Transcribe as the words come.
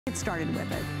Get started with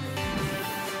it.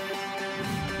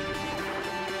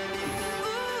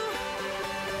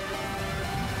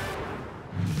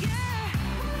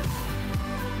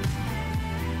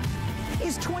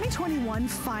 Is 2021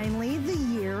 finally the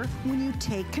year when you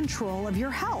take control of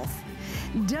your health?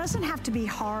 Doesn't have to be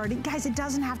hard. Guys, it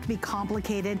doesn't have to be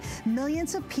complicated.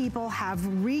 Millions of people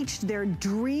have reached their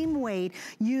dream weight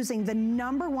using the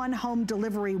 #1 home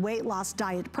delivery weight loss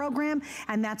diet program,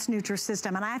 and that's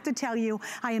Nutrisystem. And I have to tell you,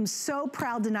 I am so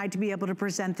proud tonight to be able to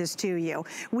present this to you.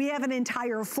 We have an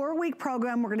entire 4-week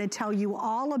program. We're gonna tell you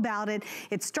all about it.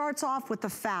 It starts off with the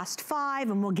Fast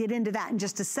 5, and we'll get into that in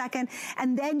just a second.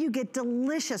 And then you get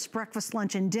delicious breakfast,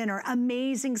 lunch, and dinner,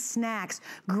 amazing snacks,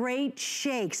 great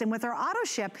shakes. And with our auto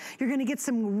ship, you're gonna get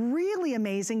some really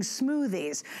amazing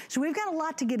smoothies. So we've got a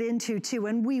lot to get into too,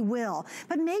 and we will.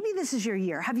 But maybe this is your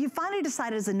year. Have you finally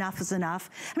decided enough is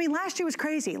enough? I mean, last year was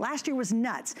crazy. Last year was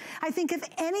nuts. I think if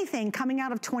anything, coming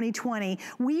out of 2020,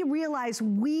 we realize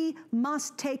we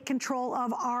must take control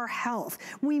of our health.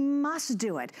 We must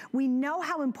do it. We know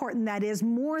how important that is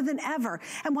more than ever.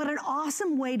 And what an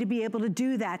awesome way to be able to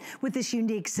do that with this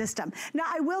unique system. Now,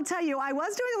 I will tell you, I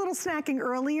was doing a little snacking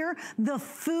earlier. The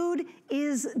food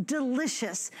is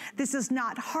delicious. This is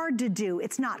not hard to do.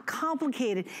 It's not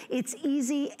complicated. It's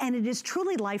easy, and it is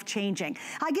truly life-changing.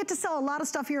 I get to sell a lot of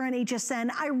stuff here on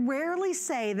HSN. I rarely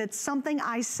say that something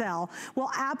I sell will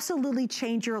absolutely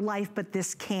change your life, but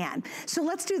this can. So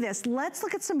let's do this. Let's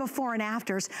look at some before and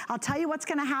afters. I'll tell you what's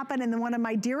gonna happen, and then one of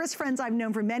my dearest friends I've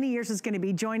known for many years is gonna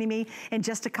be joining me in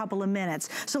just a couple of minutes.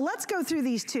 So let's go through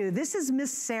these two. This is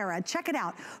Miss Sarah. Check it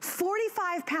out.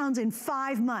 45 pounds in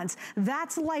 5 months.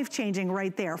 That's life-changing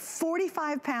right there.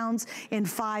 45 pounds in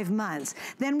 5 months.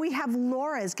 Then we have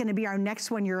Laura is gonna be our next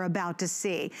one you're about to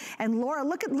see. And Laura,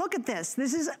 look at this.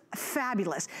 This is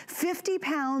fabulous. 50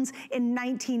 pounds in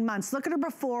 19 months. Look at her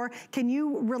before. Can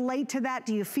you relate to that?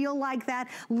 Do you feel like that?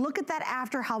 Look at that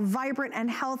after, how vibrant and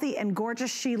healthy and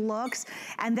gorgeous she looks.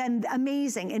 And then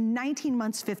amazing, in 19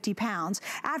 months, 50 pounds.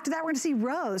 After that, we're gonna see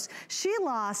Rose. She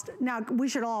lost, now we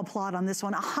should all applaud on this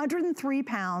one, 103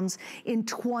 pounds in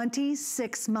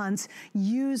 26 months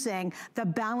using the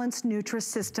Balanced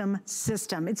Nutrisystem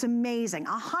system. It's amazing.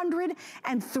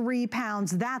 103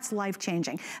 pounds, that's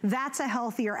life-changing. That's a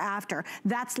healthier after.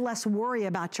 That's less worry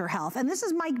about your health. And this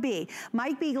is Mike B.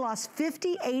 Mike B lost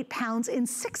 58 pounds in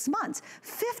 6 months.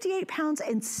 58 pounds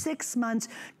in 6 months,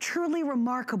 truly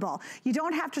remarkable. You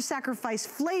don't have to sacrifice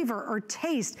flavor or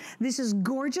taste. This is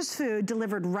gorgeous food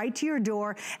delivered right to your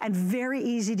door and very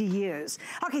easy to use.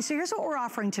 Okay, so here's what we're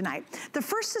offering tonight. The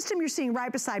first system you're seeing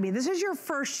right beside me, this is your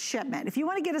first shipment. If you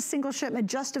want to get a single shipment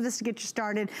just of this to get you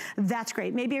started, that's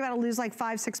great. Maybe you got to lose like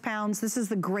 5-6 pounds. This is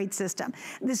the great system.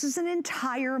 This is an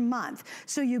entire month.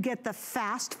 So you get the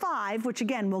Fast 5, which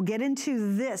again, we'll get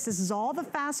into this. This is all the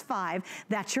Fast 5.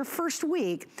 That's your first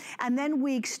week. And then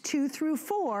weeks 2 through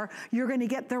 4, you're going to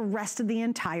get the rest of the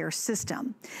entire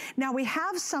system. Now we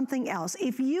have something else.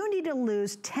 If you need to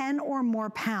lose 10 or more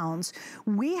pounds,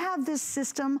 we have this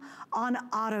system on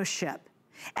auto ship.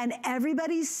 And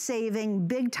everybody's saving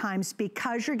big times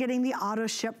because you're getting the auto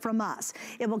ship from us.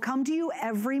 It will come to you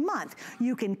every month.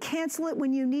 You can cancel it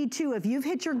when you need to. If you've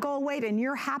hit your goal weight and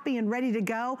you're happy and ready to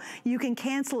go, you can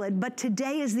cancel it. But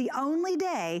today is the only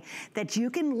day that you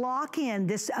can lock in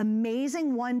this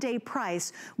amazing one-day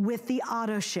price with the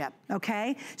auto ship,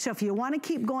 okay? So if you want to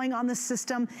keep going on the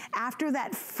system after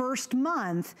that first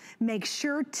month, make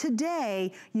sure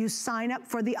today you sign up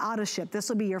for the auto ship. This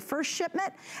will be your first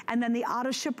shipment, and then the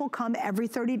auto ship will come every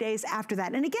 30 days after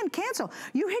that. And again, cancel.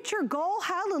 You hit your goal,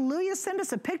 hallelujah, send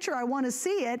us a picture, I wanna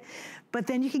see it. But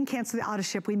then you can cancel the auto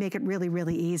ship. We make it really,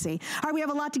 really easy. All right, we have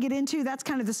a lot to get into. That's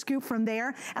kind of the scoop from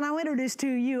there. And I'll introduce to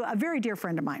you a very dear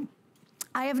friend of mine.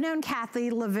 I have known Kathy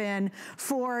Levin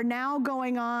for now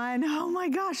going on, oh my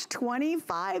gosh,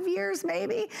 25 years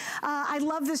maybe. I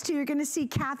love this too. You're gonna see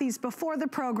Kathy's before the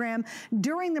program,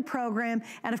 during the program,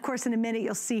 and of course in a minute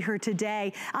you'll see her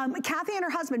today. Kathy and her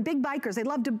husband, big bikers, they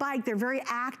love to bike, they're very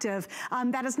active.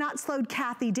 That has not slowed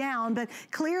Kathy down, but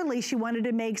clearly she wanted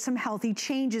to make some healthy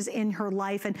changes in her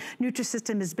life, and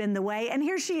Nutrisystem has been the way. And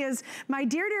here she is, my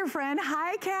dear, dear friend.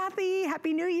 Hi, Kathy,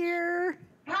 Happy New Year.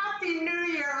 Happy New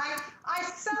Year. I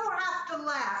so have to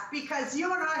laugh because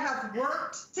you and I have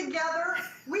worked together.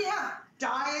 We have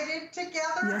dieted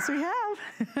together. Yes, we have.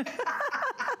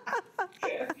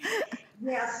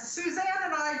 Yes, Suzanne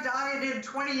and I dieted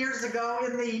 20 years ago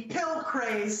in the pill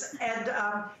craze, and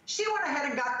she went ahead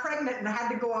and got pregnant and had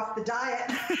to go off the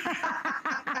diet.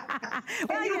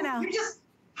 Well, you know.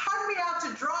 hung me out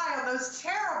to dry on those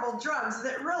terrible drugs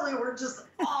that really were just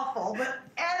awful. But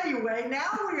anyway, now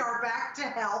we are back to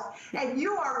health. And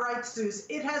you are right, Suze.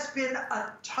 It has been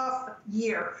a tough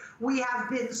year. We have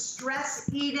been stress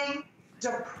eating,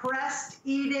 depressed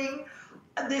eating.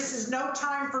 This is no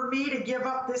time for me to give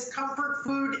up this comfort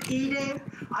food eating.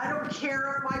 I don't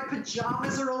care if my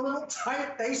pajamas are a little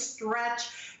tight, they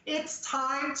stretch. It's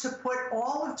time to put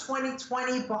all of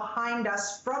 2020 behind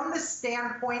us from the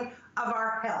standpoint of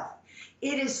our health.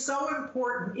 It is so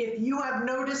important. If you have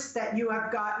noticed that you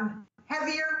have gotten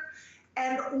heavier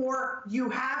and or you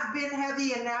have been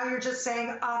heavy and now you're just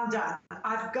saying, I'm done,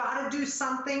 I've got to do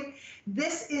something,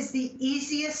 this is the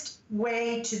easiest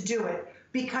way to do it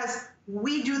because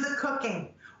we do the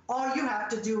cooking. All you have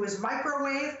to do is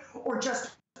microwave or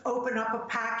just open up a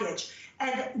package.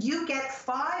 And you get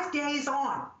 5 days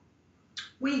on.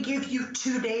 We give you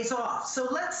 2 days off. So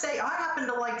let's say I happen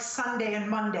to like Sunday and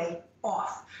Monday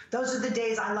off. Those are the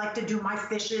days I like to do my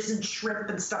fishes and shrimp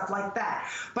and stuff like that.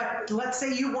 But let's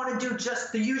say you want to do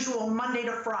just the usual Monday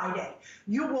to Friday.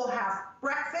 You will have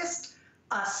breakfast,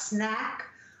 a snack,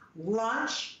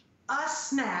 lunch, a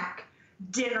snack,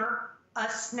 dinner, a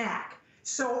snack.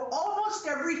 So almost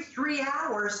every 3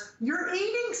 hours, you're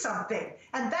eating something.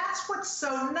 And that's what's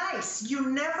so nice. You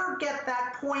never get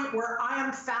that point where I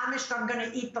am famished, I'm going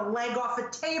to eat the leg off a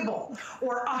table.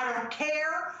 Or I don't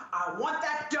care, I want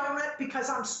that donut because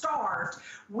I'm starved.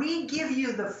 We give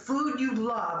you the food you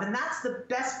love. And that's the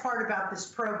best part about this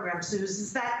program, Suze,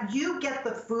 is that you get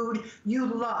the food you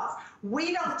love.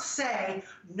 We don't say,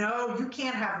 no, you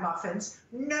can't have muffins.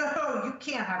 No, you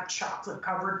can't have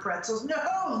chocolate-covered pretzels. No,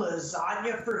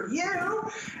 lasagna for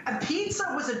you. And pizza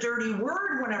was a dirty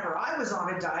word whenever I was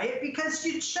on a diet because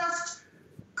you just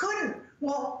couldn't.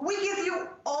 Well, we give you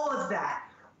all of that,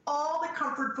 all the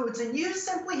comfort foods, and you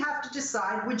simply have to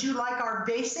decide, would you like our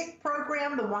basic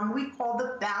program, the one we call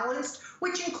the balanced,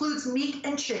 which includes meat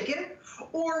and chicken,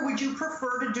 or would you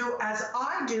prefer to do, as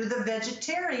I do, the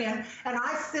vegetarian, and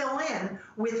I fill in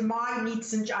with my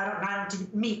meats and, I don't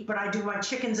do meat, but I do my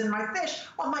chickens and my fish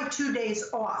on my 2 days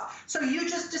off. So you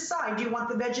just decide, do you want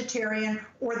the vegetarian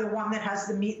or the one that has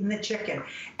the meat and the chicken?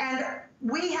 And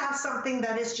we have something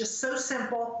that is just so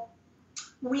simple.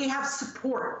 We have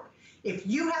support. If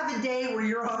you have a day where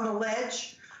you're on the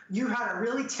ledge, you had a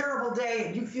really terrible day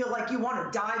and you feel like you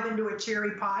want to dive into a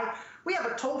cherry pie, we have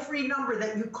a toll-free number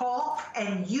that you call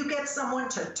and you get someone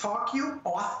to talk you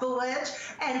off the ledge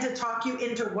and to talk you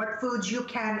into what foods you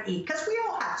can eat. Because we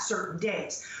all have certain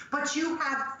days, but you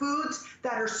have foods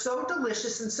that are so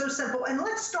delicious and so simple. And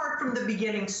let's start from the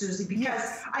beginning, Susie, because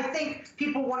yes, I think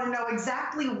people want to know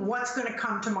exactly what's going to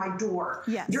come to my door.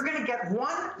 Yes. You're going to get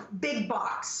one big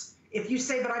box. If you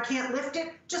say, but I can't lift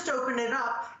it, just open it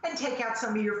up and take out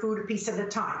some of your food a piece at a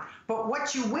time. But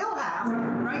what you will have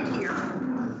right here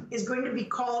is going to be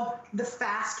called the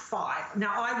Fast Five.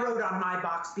 Now, I wrote on my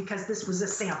box because this was a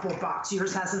sample box.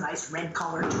 Yours has a nice red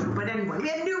color to it. But anyway, we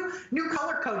had new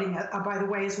color coding, by the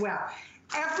way, as well.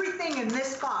 Everything in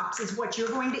this box is what you're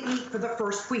going to eat for the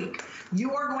first week.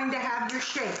 You are going to have your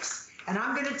shakes. And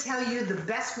I'm going to tell you the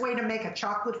best way to make a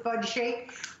chocolate fudge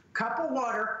shake. Cup of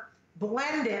water,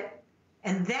 blend it,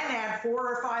 and then add 4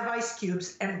 or 5 ice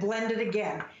cubes and blend it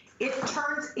again. It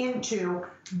turns into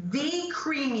the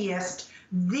creamiest,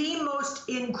 the most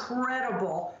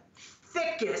incredible,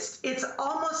 thickest. It's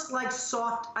almost like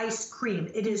soft ice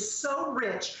cream. It is so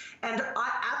rich, and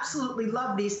I absolutely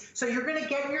love these. So you're going to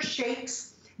get your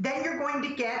shakes, then you're going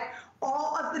to get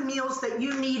all of the meals that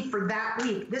you need for that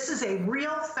week. This is a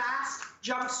real fast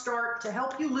jump start to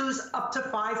help you lose up to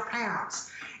 5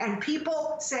 pounds. And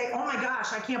people say, oh my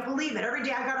gosh, I can't believe it. Every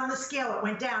day I got on the scale, it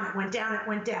went down, it went down, it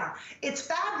went down. It's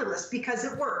fabulous because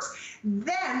it works.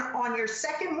 Then on your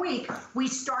second week, we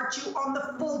start you on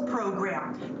the full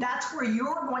program. That's where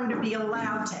you're going to be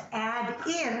allowed to add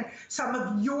in some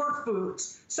of your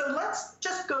foods. So let's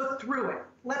just go through it.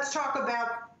 Let's talk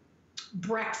about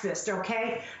breakfast,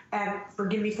 okay? And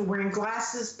forgive me for wearing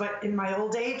glasses, but in my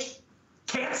old age,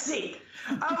 can't see.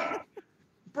 Okay,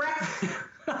 breakfast.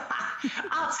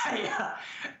 I'll tell you,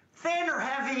 thin or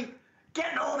heavy,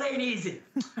 getting old ain't easy.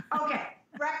 Okay,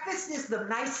 breakfast is the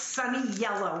nice sunny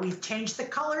yellow. We've changed the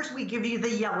colors, we give you the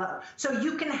yellow. So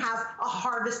you can have a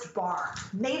harvest bar.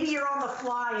 Maybe you're on the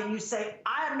fly and you say,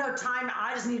 I have no time,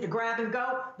 I just need to grab and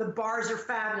go. The bars are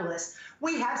fabulous.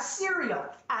 We have cereal.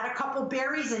 Add a couple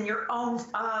berries in your own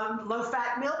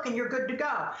low-fat milk and you're good to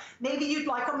go. Maybe you'd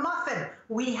like a muffin.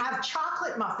 We have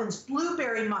chocolate muffins,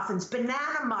 blueberry muffins,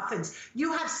 banana muffins.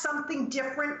 You have something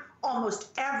different almost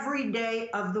every day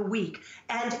of the week.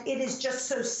 And it is just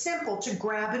so simple to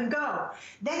grab and go.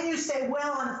 Then you say,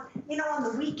 well, on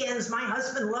the weekends, my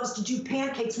husband loves to do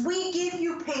pancakes. We give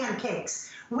you pancakes.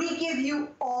 We give you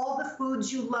all the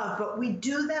foods you love, but we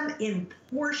do them in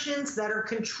portions that are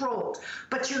controlled.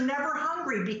 But you're never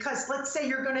hungry because let's say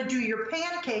you're going to do your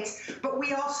pancakes, but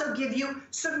we also give you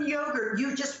some yogurt.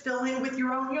 You just fill in with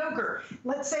your own yogurt.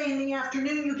 Let's say in the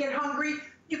afternoon you get hungry.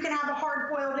 You can have a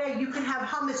hard-boiled egg. You can have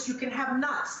hummus. You can have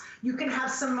nuts. You can have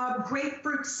some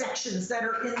grapefruit sections that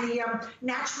are in the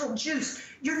natural juice.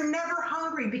 You're never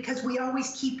hungry because we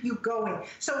always keep you going.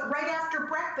 So right after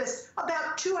breakfast,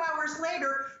 about 2 hours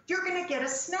later, you're going to get a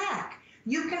snack.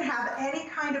 You can have any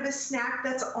kind of a snack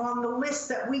that's on the list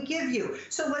that we give you.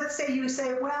 So let's say you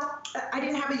say, well, I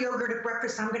didn't have a yogurt at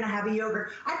breakfast. I'm going to have a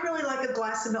yogurt. I'd really like a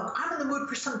glass of milk. I'm in the mood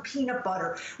for some peanut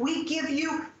butter. We give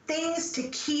you things to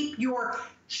keep your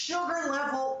sugar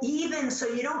level even so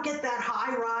you don't get that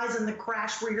high rise and the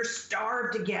crash where you're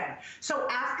starved again. So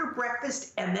after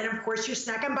breakfast, and then of course your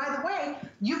snack, and by the way,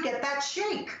 you get that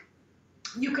shake.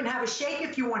 You can have a shake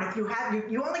if you want. If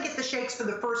you only get the shakes for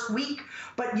the first week,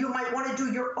 but you might want to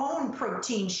do your own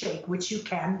protein shake, which you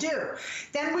can do.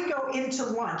 Then we go into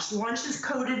lunch. Lunch is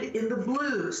coded in the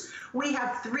blues. We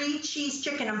have 3 cheese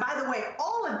chicken. And by the way,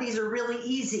 all of these are really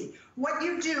easy. What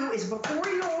you do is before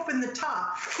you open the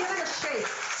top, give it a shake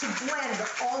to blend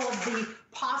all of the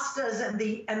pastas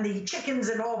and the chickens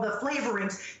and all the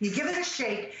flavorings. You give it a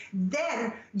shake,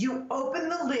 then you open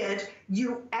the lid,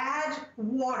 you add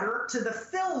water to the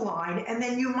fill line, and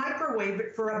then you microwave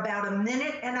it for about 1.5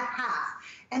 minutes.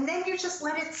 And then you just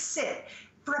let it sit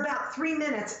for about 3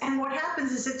 minutes. And what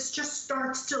happens is it just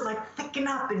starts to like thicken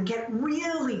up and get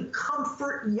really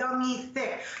comfort, yummy,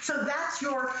 thick. So that's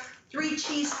your 3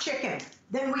 cheese chicken.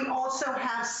 Then we also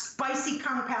have spicy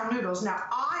Kung Pao noodles. Now,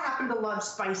 I happen to love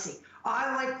spicy.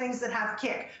 I like things that have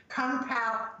kick. Kung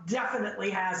Pao definitely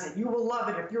has it. You will love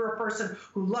it if you're a person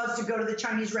who loves to go to the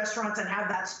Chinese restaurants and have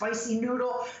that spicy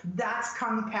noodle. That's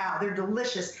Kung Pao. They're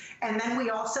delicious. And then we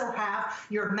also have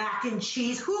your mac and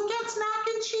cheese. Who gets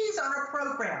mac and cheese on a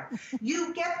program?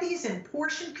 You get these in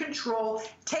portion control.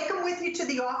 Take them with you to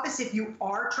the office if you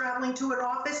are traveling to an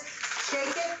office.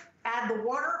 Shake it. Add the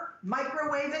water,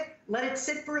 microwave it, let it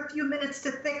sit for a few minutes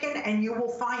to thicken, and you will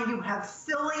find you have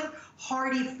filling,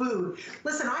 hearty food.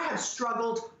 Listen, I have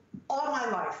struggled all my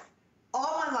life.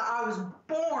 All my life. I was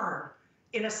born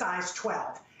in a size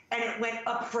 12, and it went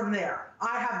up from there.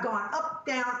 I have gone up,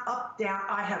 down, up, down.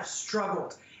 I have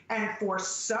struggled. And for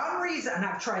some reason, and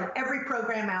I've tried every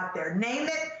program out there, name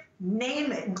it,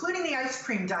 including the ice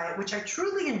cream diet, which I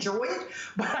truly enjoyed,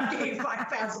 but I gained 5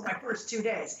 pounds in my first 2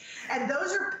 days. And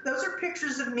those are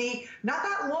pictures of me not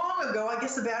that long ago. I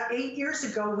guess about 8 years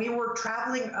ago, we were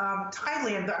traveling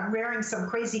Thailand. I'm wearing some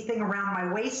crazy thing around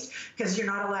my waist because you're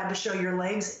not allowed to show your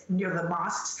legs near the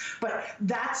mosques. But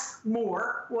that's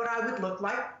more what I would look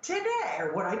like today,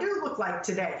 or what I do look like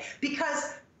today,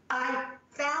 because I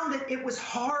found that it was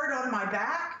hard on my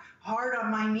back, hard on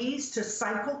my knees to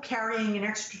cycle carrying an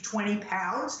extra 20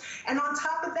 pounds. And on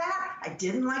top of that, I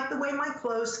didn't like the way my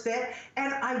clothes fit,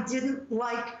 and I didn't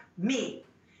like me.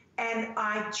 And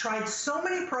I tried so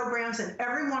many programs, and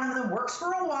every one of them works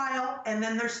for a while, and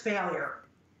then there's failure.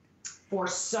 For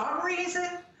some reason,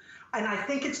 and I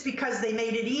think it's because they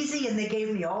made it easy and they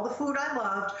gave me all the food I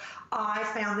loved, I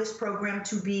found this program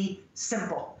to be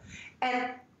simple.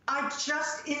 And I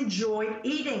just enjoyed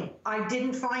eating. I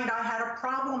didn't find I had a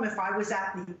problem if I was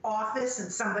at the office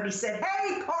and somebody said,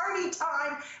 hey, party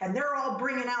time, and they're all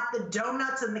bringing out the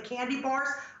donuts and the candy bars.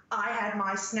 I had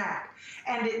my snack.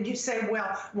 And you say,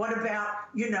 well, what about,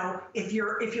 if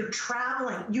you're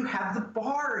traveling, you have the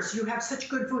bars, you have such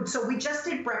good food. So we just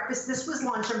did breakfast. This was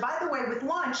lunch. And by the way, with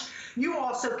lunch, you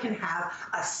also can have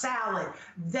a salad,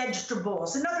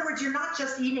 vegetables. In other words, you're not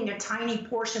just eating a tiny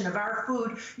portion of our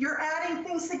food. You're adding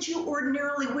things that you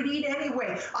ordinarily would eat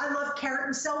anyway. I love carrot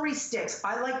and celery sticks.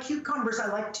 I like cucumbers. I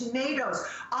like tomatoes.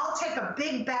 I'll take a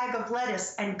big bag of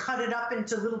lettuce and cut it up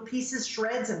into little pieces,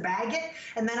 shreds, and bag it.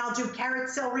 And then I'll do carrot,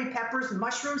 celery, peppers, and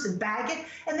mushrooms and bag it,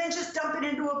 and then just dump it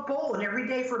into a bowl. And every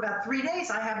day for about 3 days,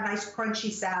 I have a nice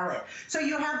crunchy salad. So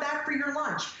you have that for your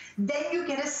lunch. Then you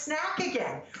get a snack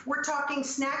again. We're talking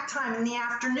snack time in the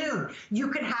afternoon. You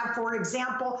can have, for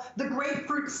example, the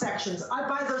grapefruit sections. I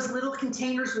buy those little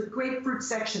containers with grapefruit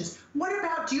sections. What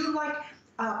about, do you like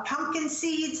pumpkin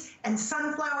seeds and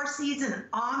sunflower seeds and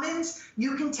almonds?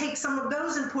 You can take some of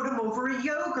those and put them over a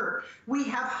yogurt. We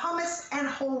have hummus and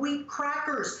whole wheat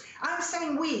crackers. I'm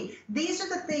saying these are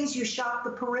the things you shop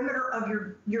the perimeter of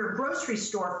your grocery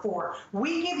store for.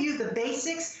 We give you the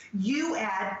basics, you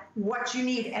add what you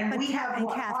need, and we have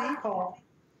what I call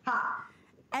Ha.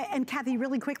 And Kathy,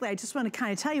 really quickly, I just want to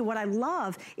kind of tell you what I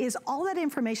love is all that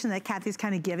information that Kathy's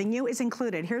kind of giving you is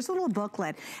included. Here's a little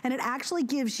booklet, and it actually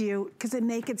gives you, because it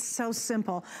makes it so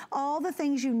simple, all the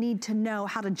things you need to know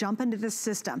how to jump into this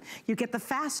system. You get the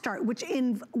fast start, which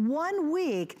in 1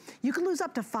 week, you can lose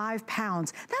up to 5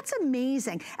 pounds. That's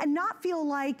amazing. And not feel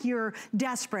like you're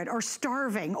desperate or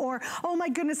starving or, oh my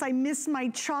goodness, I missed my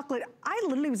chocolate. I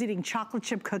literally was eating chocolate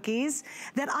chip cookies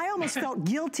that I almost felt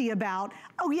guilty about.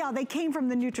 Oh yeah, they came from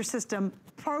the Nutrisystem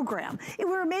program. It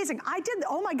were amazing. I did,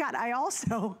 oh my God, I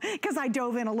also, because I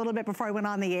dove in a little bit before I went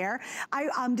on the air,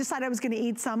 I decided I was gonna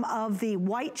eat some of the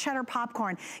white cheddar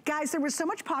popcorn. Guys, there was so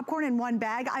much popcorn in one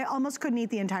bag, I almost couldn't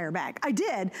eat the entire bag. I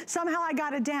did, somehow I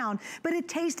got it down, but it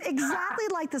tastes exactly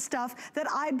like the stuff that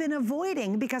I've been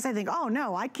avoiding because I think, oh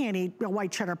no, I can't eat a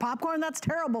white cheddar popcorn, that's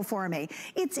terrible for me.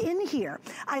 It's in here.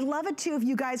 I love it too, if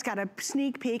you guys got a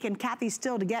sneak peek, and Kathy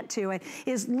still to get to it,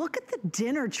 is look at the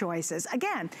dinner choices.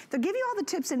 Again, they'll give you all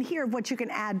the tips in here of what you can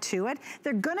add to it.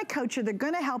 They're gonna coach you, they're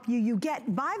gonna help you. You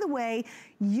get, by the way,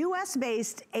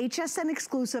 US-based HSN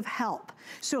exclusive help.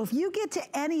 So if you get to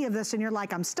any of this and you're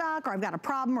like, I'm stuck, or I've got a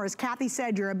problem, or as Kathy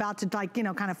said, you're about to like, you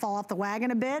know, kind of fall off the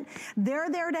wagon a bit, they're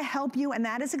there to help you, and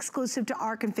that is exclusive to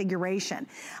our configuration.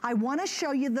 I wanna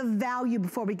show you the value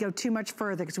before we go too much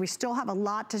further, because we still have a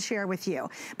lot to share with you,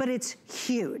 but it's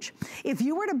huge. If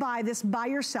you were to buy this by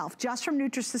yourself, just from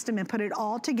Nutrisystem, and put it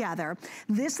all together,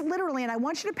 this literally, and I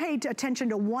want you to pay attention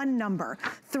to one number,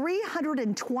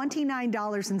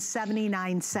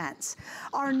 $329.79.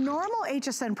 Our normal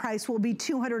HSN price will be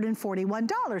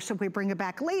 $241. So if we bring it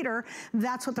back later,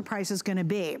 that's what the price is gonna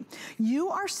be. You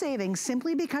are saving,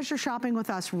 simply because you're shopping with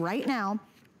us right now,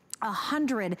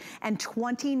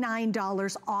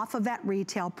 $129 off of that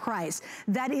retail price.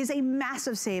 That is a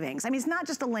massive savings. I mean, it's not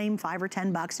just a lame $5 or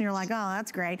 $10 and you're like, oh,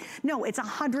 that's great. No, it's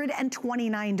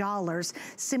 $129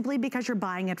 simply because you're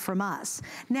buying it from us.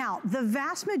 Now, the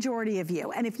vast majority of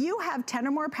you, and if you have 10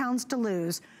 or more pounds to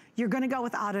lose, you're gonna go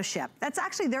with auto ship. That's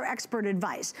actually their expert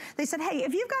advice. They said, hey,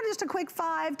 if you've got just a quick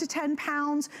 5 to 10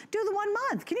 pounds, do the 1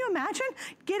 month. Can you imagine?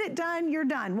 Get it done, you're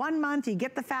done. 1 month, you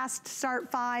get the fast start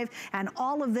 5, and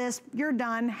all of this, you're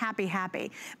done, happy,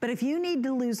 happy. But if you need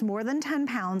to lose more than 10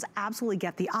 pounds, absolutely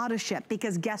get the auto ship,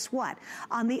 because guess what?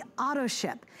 On the auto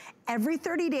ship, every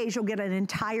 30 days, you'll get an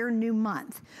entire new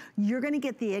month. You're gonna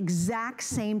get the exact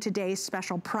same today's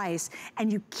special price, and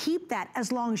you keep that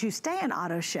as long as you stay on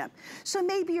auto ship. So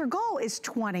maybe your goal is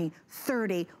 20,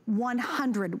 30,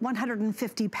 100,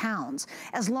 150 pounds.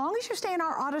 As long as you stay in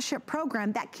our auto ship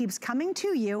program, that keeps coming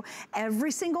to you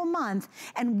every single month,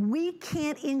 and we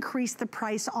can't increase the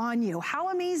price on you.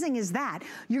 How amazing is that?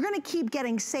 You're gonna keep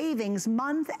getting savings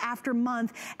month after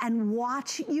month and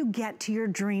watch you get to your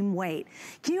dream weight.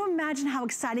 Can you imagine how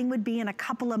exciting it would be in a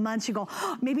couple of months? You go,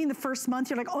 oh, maybe in the first month,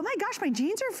 you're like, oh my gosh, my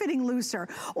jeans are fitting looser.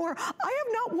 Or I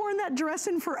have not worn that dress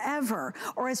in forever.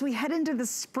 Or as we head into the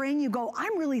spring, you go,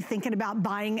 I'm really thinking about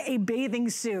buying a bathing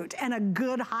suit, and a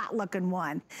good hot looking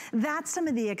one. That's some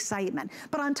of the excitement.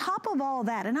 But on top of all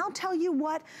that, and I'll tell you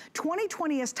what,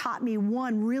 2020 has taught me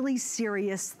one really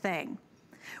serious thing.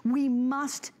 We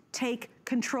must take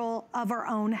control of our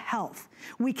own health.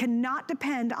 We cannot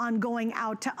depend on going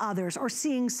out to others or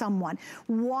seeing someone.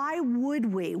 Why would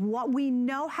we? What we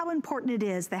know how important it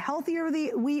is. The healthier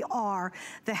we are,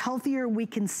 the healthier we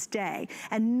can stay.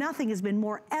 And nothing has been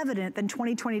more evident than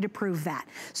 2020 to prove that.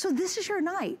 So this is your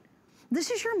night. This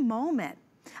is your moment.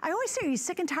 I always say, are you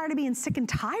sick and tired of being sick and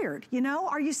tired? You know,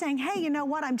 are you saying, hey, you know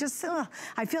what, I'm just,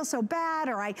 I feel so bad,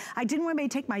 or I didn't want anybody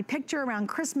to take my picture around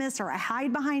Christmas, or I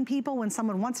hide behind people when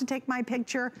someone wants to take my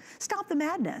picture? Stop the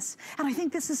madness. And I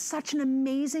think this is such an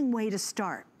amazing way to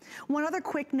start. One other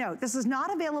quick note, this is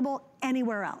not available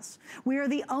anywhere else. We are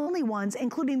the only ones,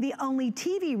 including the only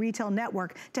TV retail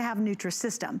network to have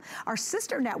Nutrisystem. Our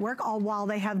sister network, all while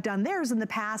they have done theirs in the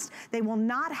past, they will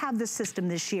not have the system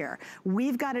this year.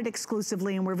 We've got it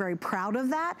exclusively, and we're very proud of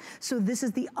that. So this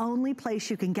is the only place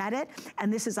you can get it,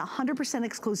 and this is 100%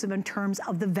 exclusive in terms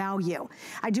of the value.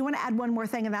 I do want to add one more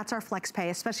thing, and that's our FlexPay,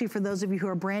 especially for those of you who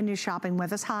are brand new shopping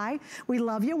with us. Hi, we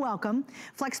love you, welcome.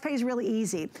 FlexPay is really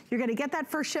easy. You're gonna get that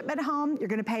first shipment home, you're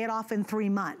gonna pay it off in 3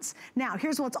 months. Now,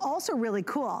 here's what's also really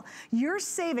cool. You're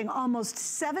saving almost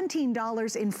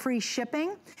 $17 in free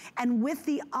shipping, and with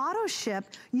the auto ship,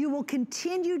 you will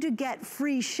continue to get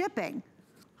free shipping.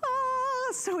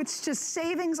 So it's just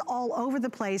savings all over the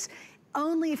place,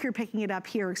 only if you're picking it up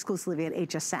here exclusively at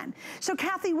HSN. So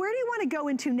Kathy, where do you wanna go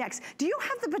into next? Do you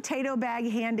have the potato bag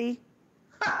handy?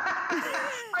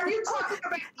 Are you talking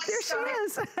about my there stomach? She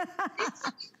is.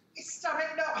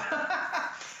 Stomach, no.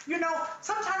 You know,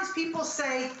 sometimes people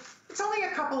say, It's only a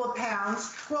couple of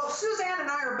pounds. Well, Suzanne and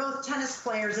I are both tennis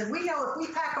players, and we know if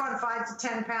we pack on 5 to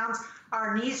 10 pounds,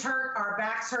 our knees hurt, our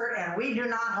backs hurt, and we do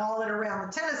not haul it around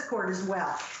the tennis court as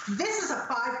well. This is a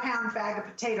 5-pound bag of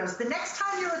potatoes. The next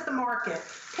time you're at the market,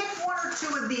 pick 1 or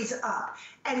 2 of these up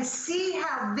and see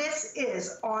how this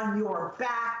is on your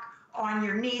back, on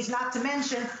your knees, not to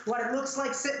mention what it looks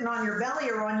like sitting on your belly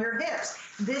or on your hips.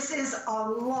 This is a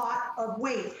lot of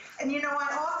weight. And you know,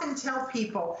 I often tell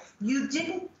people, you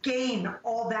didn't gain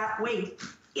all that weight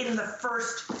in the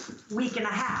first week and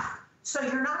a half. So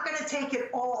you're not going to take it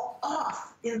all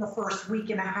off in the first week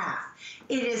and a half.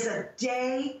 It is a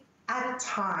day at a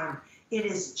time. It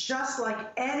is just like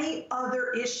any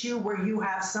other issue where you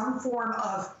have some form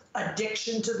of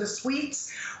addiction to the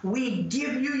sweets. We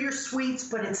give you your sweets,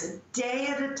 but it's a day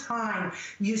at a time.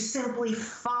 You simply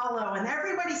follow. And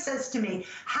everybody says to me,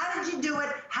 how did you do it?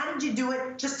 How did you do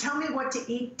it? Just tell me what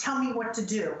to eat. Tell me what to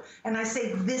do. And I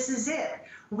say, this is it.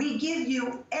 We give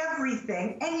you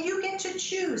everything, and you get to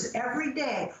choose every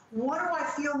day. What do I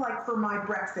feel like for my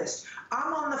breakfast?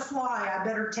 I'm on the fly. I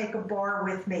better take a bar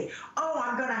with me. Oh,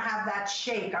 I'm going to have that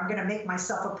shake. I'm going to make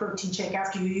myself a protein shake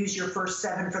after you use your first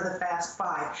 7 for the fast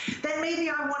 5. Then maybe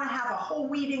I want to have a whole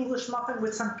wheat English muffin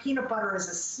with some peanut butter as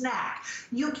a snack.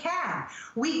 You can.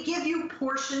 We give you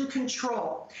portion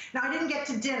control. Now, I didn't get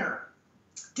to dinner.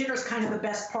 Dinner's kind of the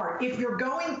best part. If you're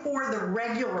going for the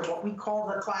regular, what we call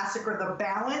the classic or the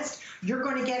balanced, you're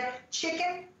going to get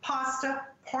chicken, pasta,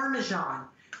 Parmesan.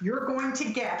 You're going to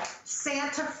get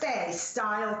Santa Fe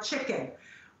style chicken,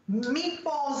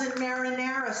 meatballs and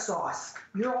marinara sauce.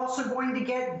 You're also going to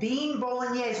get bean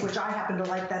bolognese, which I happen to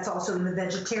like. That's also in the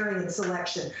vegetarian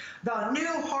selection. The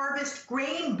new Harvest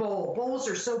grain bowl. Bowls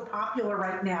are so popular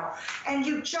right now. And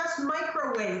you just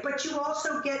microwave, but you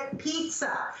also get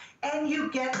pizza. And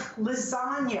you get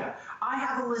lasagna. I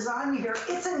have a lasagna here.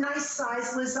 It's a nice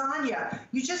size lasagna.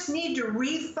 You just need to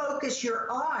refocus your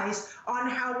eyes on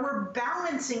how we're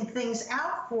balancing things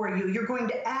out for you. You're going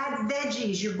to add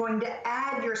veggies. You're going to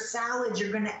add your salads.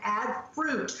 You're going to add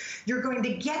fruit. You're going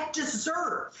to get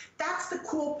dessert. That's the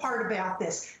cool part about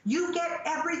this. You get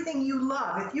everything you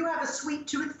love. If you have a sweet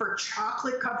tooth for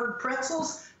chocolate-covered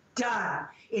pretzels, done.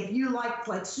 If you like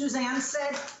Suzanne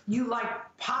said, you like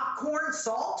popcorn,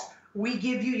 salt, we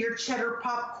give you your cheddar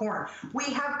popcorn. We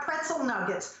have pretzel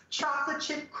nuggets, chocolate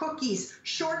chip cookies,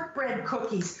 shortbread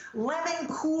cookies, lemon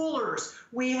coolers.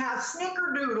 We have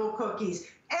snickerdoodle cookies.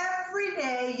 Every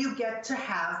day you get to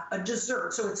have a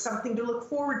dessert, so it's something to look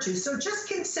forward to. So just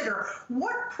consider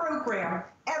what program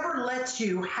ever lets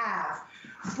you have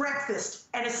breakfast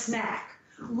and a snack,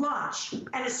 lunch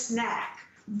and a snack,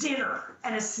 dinner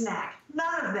and a snack.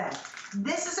 None of them.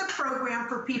 This is a program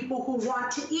for people who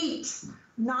want to eat,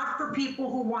 not for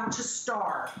people who want to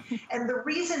starve. And the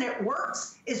reason it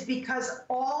works is because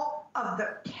all of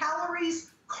the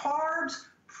calories, carbs,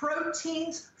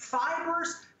 proteins,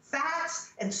 fibers,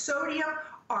 fats, and sodium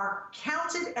are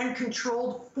counted and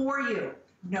controlled for you.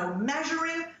 No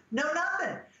measuring, no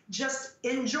nothing. Just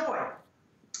enjoy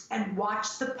and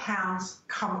watch the pounds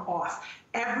come off.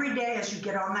 Every day as you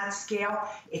get on that scale,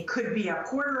 it could be a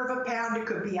 1/4 of a pound, it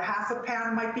could be a 1/2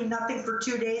 pound, might be nothing for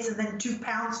 2 days, and then 2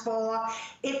 pounds fall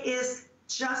off. It is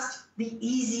just the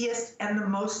easiest and the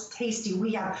most tasty.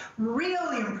 We have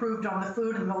really improved on the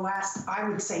food in the last, I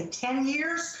would say, 10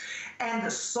 years, and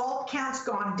the salt count's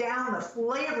gone down, the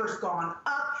flavor's gone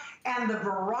up, and the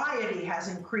variety has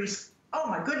increased, oh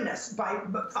my goodness, by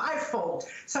 5-fold.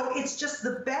 So it's just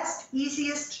the best,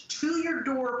 easiest,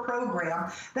 to-your-door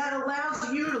program that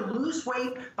allows you to lose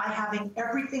weight by having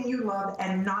everything you love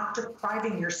and not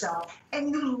depriving yourself.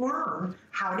 And you learn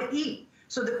how to eat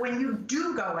so that when you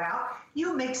do go out,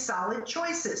 you make solid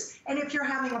choices. And if you're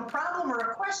having a problem or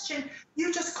a question,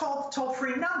 you just call the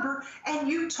toll-free number and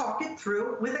you talk it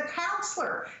through with a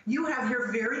counselor. You have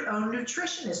your very own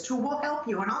nutritionist who will help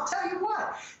you. And I'll tell you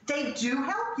what, they do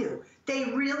help you. They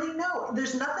really know.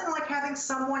 There's nothing like having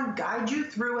someone guide you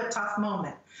through a tough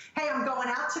moment. Hey, I'm going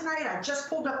out tonight. I just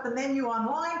pulled up the menu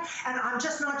online, and I'm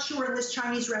just not sure in this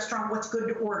Chinese restaurant what's good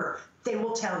to order. They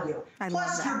will tell you.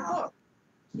 Plus, your book,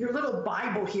 your little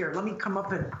Bible here. Let me come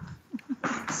up and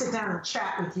sit down and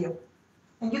chat with you.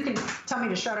 And you can tell me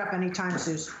to shut up anytime,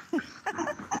 Suze.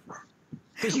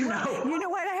 You know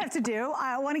what I have to do?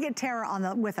 I want to get Tara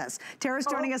with us. Tara's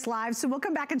joining us live, so we'll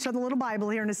come back and show the little Bible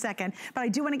here in a second. But I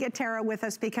do want to get Tara with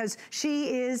us because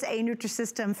she is a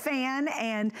Nutrisystem fan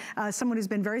and someone who's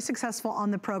been very successful on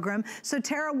the program. So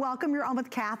Tara, welcome. You're on with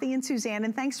Kathy and Suzanne,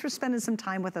 and thanks for spending some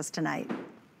time with us tonight.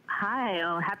 Hi.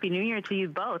 Oh, Happy New Year to you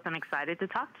both. I'm excited to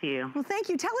talk to you. Well, thank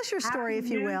you. Tell us your story, if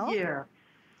you will. Happy New Year.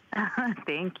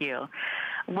 Thank you.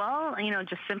 Well,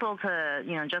 just simple to,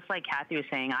 just like Kathy was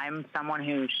saying, I'm someone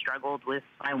who struggled with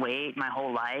my weight my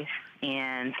whole life.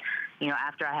 And,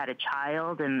 after I had a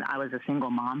child and I was a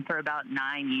single mom for about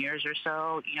 9 years or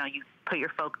so, you put your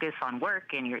focus on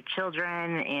work and your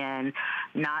children and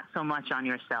not so much on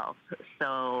yourself.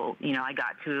 So, I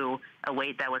got to a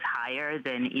weight that was higher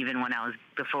than even when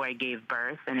before I gave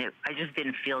birth. And I just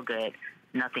didn't feel good.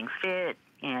 Nothing fit.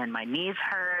 And my knees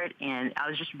hurt. And I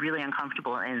was just really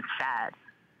uncomfortable and sad.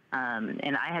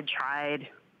 And I had tried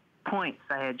points.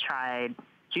 I had tried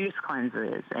juice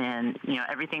cleanses, and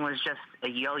everything was just a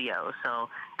yo-yo. So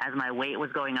as my weight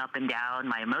was going up and down,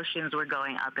 my emotions were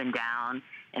going up and down,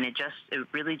 and it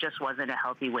really just wasn't a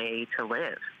healthy way to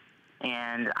live.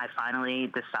 And I finally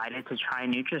decided to try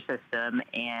Nutrisystem,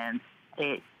 and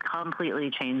it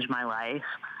completely changed my life.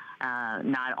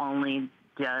 Not only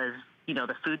does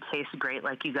the food tastes great,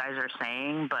 like you guys are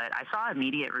saying, but I saw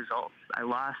immediate results. I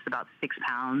lost about 6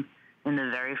 pounds in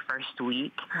the very first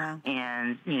week. Wow.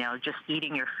 And, just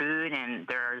eating your food, and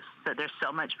there's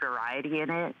so much variety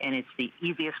in it, and it's the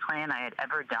easiest plan I had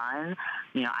ever done.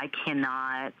 I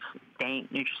cannot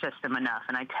thank Nutrisystem enough,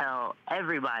 and I tell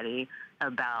everybody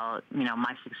about,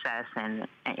 my success and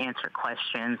answer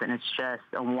questions, and it's just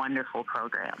a wonderful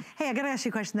program. Hey, I gotta ask you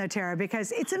a question though, Tara,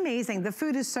 because it's amazing. The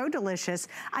food is so delicious.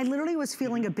 I literally was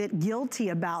feeling a bit guilty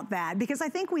about that, because I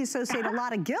think we associate a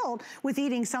lot of guilt with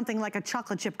eating something like a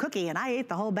chocolate chip cookie, and I ate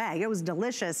the whole bag. It was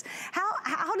delicious.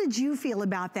 How did you feel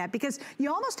about that? Because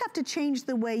you almost have to change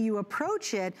the way you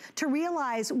approach it to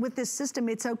realize with this system,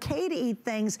 it's okay to eat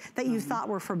things that you thought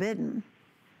were forbidden.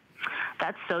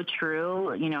 That's so true.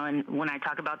 And when I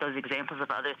talk about those examples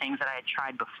of other things that I had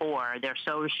tried before, they're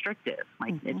so restrictive.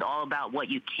 Like it's all about what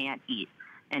you can't eat.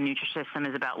 And Nutrisystem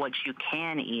is about what you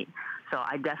can eat. So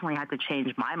I definitely had to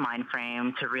change my mind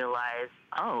frame to realize,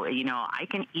 I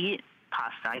can eat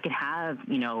pasta. I can have,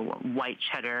 white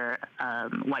cheddar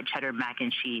mac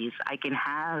and cheese. I can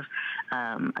have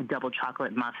a double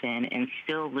chocolate muffin and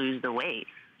still lose the weight.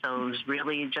 So it was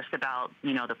really just about,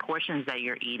 the portions that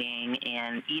you're eating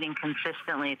and eating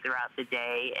consistently throughout the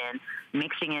day and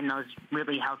mixing in those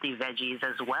really healthy veggies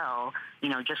as well,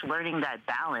 just learning that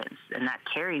balance. And that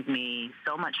carries me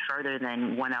so much further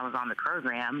than when I was on the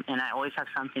program, and I always have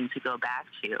something to go back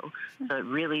to. So it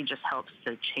really just helps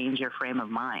to change your frame of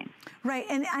mind. Right,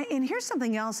 and here's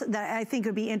something else that I think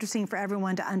would be interesting for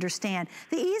everyone to understand,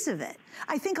 the ease of it.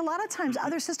 I think a lot of times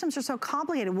other systems are so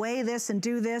complicated, weigh this and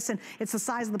do this, and it's the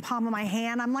size of the palm of my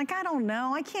hand. I'm like, I don't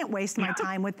know, I can't waste my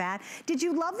time with that. Did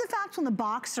you love the fact when the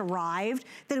box arrived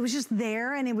that it was just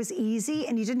there and it was easy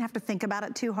and you didn't have to think about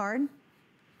it too hard?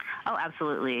 Oh,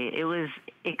 absolutely. It was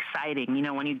exciting.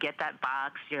 When you get that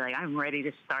box, you're like, I'm ready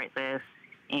to start this.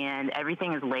 And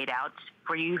everything is laid out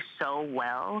for you so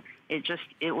well.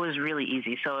 It was really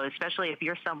easy. So especially if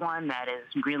you're someone that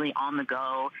is really on the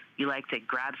go, you like to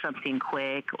grab something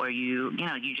quick, or you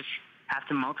just have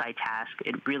to multitask.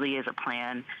 It really is a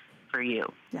plan for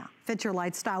you. Yeah, fit your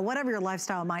lifestyle, whatever your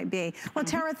lifestyle might be. Well,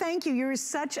 Tara, thank you. You're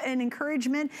such an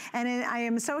encouragement, and I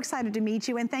am so excited to meet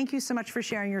you, and thank you so much for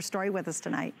sharing your story with us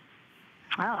tonight.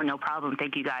 Oh, no problem.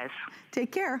 Thank you, guys.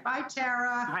 Take care. Bye,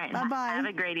 Tara. All right. Bye-bye. Have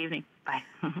a great evening. Bye.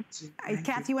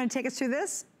 Kathy, you want to take us through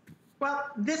this? Well,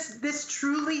 this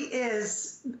truly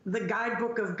is the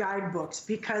guidebook of guidebooks,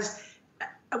 because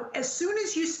as soon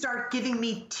as you start giving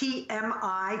me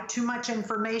TMI, too much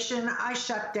information, I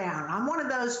shut down. I'm one of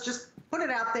those, just put it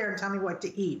out there and tell me what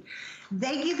to eat.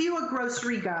 They give you a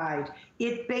grocery guide.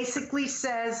 It basically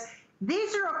says,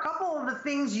 these are a couple of the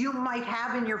things you might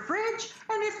have in your fridge,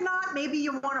 and if not, maybe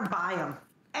you want to buy them.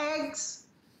 Eggs,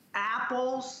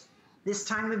 apples. This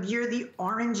time of year, the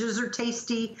oranges are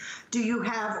tasty. Do you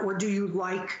have, or do you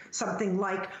like something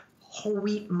like whole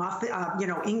wheat muffin,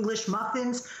 English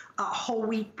muffins, whole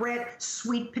wheat bread,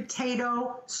 sweet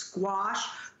potato, squash?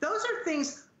 Those are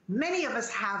things many of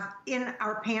us have in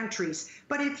our pantries.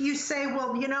 But if you say,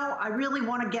 well, I really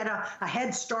want to get a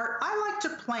head start, I like to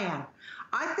plan.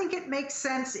 I think it makes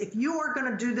sense if you are going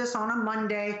to do this on a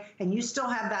Monday and you still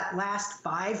have that last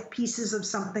 5 pieces of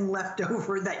something left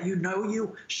over that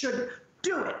you should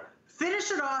do it.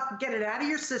 Finish it off, get it out of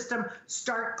your system,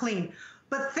 start clean.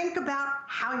 But think about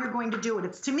how you're going to do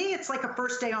it. To me, it's like a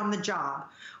first day on the job.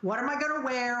 What am I going to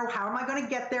wear? How am I going to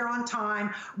get there on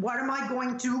time? What am I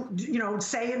going to,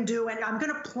 say and do? And I'm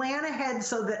going to plan ahead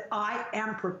so that I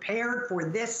am prepared for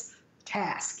this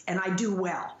task and I do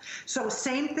well. So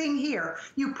same thing here.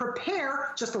 You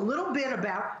prepare just a little bit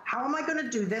about how am I going to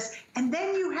do this, and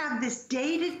then you have this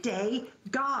day-to-day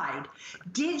guide.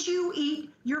 Did you eat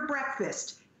your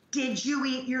breakfast? Did you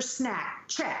eat your snack?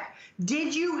 Check.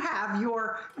 Did you have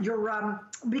your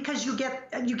because you get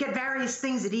various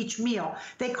things at each meal.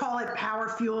 They call it power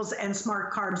fuels and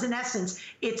smart carbs. In essence,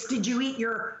 it's did you eat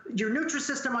your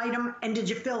Nutrisystem item and did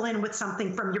you fill in with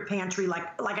something from your pantry like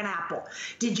an apple?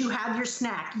 Did you have your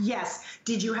snack? Yes.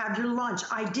 Did you have your lunch?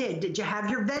 I did. Did you have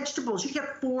your vegetables? You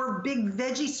get 4 big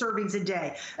veggie servings a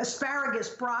day. Asparagus,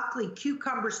 broccoli,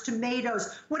 cucumbers,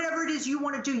 tomatoes, whatever it is you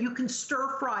want to do, you can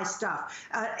stir fry stuff.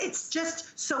 It's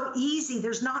just so easy.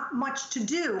 There's not much to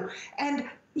do. And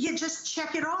you just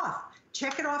check it off.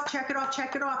 Check it off, check it off,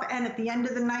 check it off. And at the end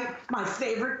of the night, my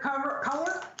favorite color,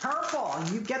 purple.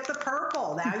 You get the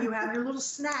purple. Now you have your little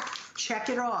snack. Check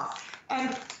it off.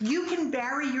 And you can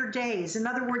vary your days. In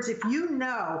other words, if you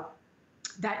know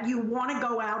that you want to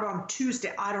go out on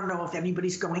Tuesday, I don't know if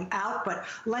anybody's going out, but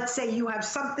let's say you have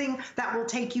something that will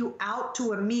take you out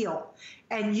to a meal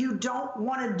and you don't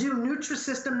want to do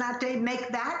Nutrisystem that day, make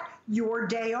that your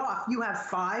day off. You have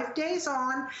 5 days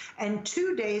on and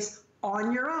 2 days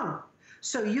on your own.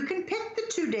 So you can pick the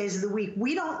 2 days of the week.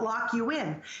 We don't lock you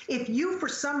in. If you, for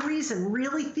some reason,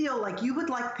 really feel like you would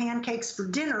like pancakes for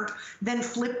dinner, then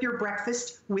flip your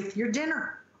breakfast with your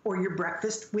dinner or your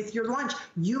breakfast with your lunch.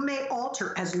 You may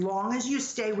alter as long as you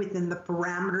stay within the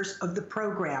parameters of the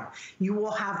program. You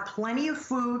will have plenty of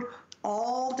food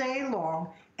all day long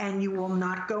and you will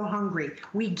not go hungry.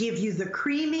 We give you the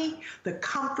creamy, the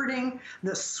comforting,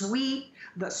 the sweet,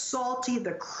 the salty,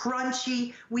 the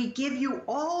crunchy. We give you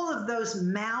all of those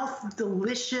mouth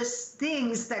delicious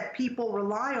things that people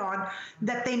rely on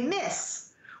that they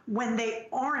miss when they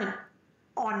aren't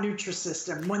on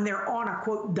Nutrisystem, when they're on a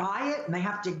quote diet and they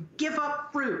have to give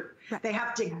up fruit. Right. They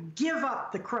have to give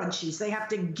up the crunchies. They have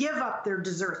to give up their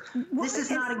desserts. Well, this is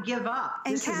not a give up.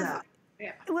 This is a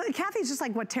Yeah. Well, Kathy's just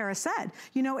like what Tara said.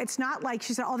 You know, it's not like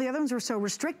she said, all the other ones were so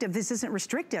restrictive. This isn't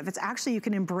restrictive. It's actually, you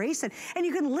can embrace it and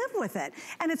you can live with it.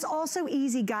 And it's also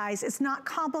easy, guys. It's not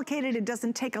complicated. It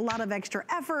doesn't take a lot of extra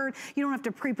effort. You don't have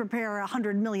to pre-prepare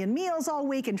 100 million meals all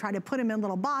week and try to put them in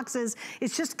little boxes.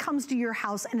 It just comes to your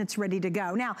house and it's ready to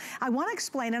go. Now, I want to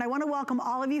explain, and I want to welcome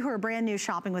all of you who are brand new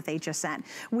shopping with HSN.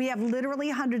 We have literally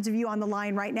hundreds of you on the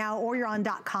line right now, or you're on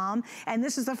 .com. And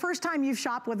this is the first time you've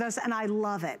shopped with us, and I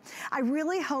love it. I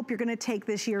really hope you're gonna take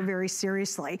this year very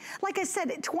seriously. Like I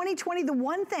said, 2020, the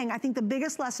one thing, I think the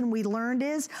biggest lesson we learned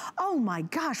is, oh my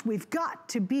gosh, we've got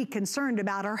to be concerned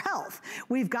about our health.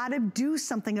 We've got to do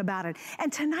something about it.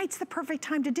 And tonight's the perfect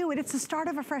time to do it. It's the start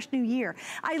of a fresh new year.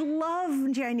 I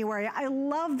love January. I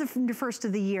love the first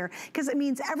of the year because it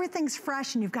means everything's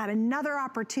fresh and you've got another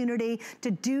opportunity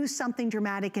to do something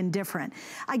dramatic and different.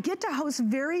 I get to host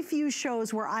very few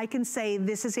shows where I can say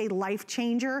this is a life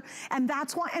changer, and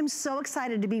that's why I'm so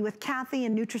excited to be with Kathy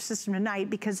and Nutrisystem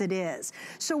tonight, because it is.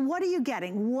 So what are you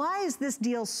getting? Why is this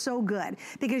deal so good?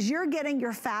 Because you're getting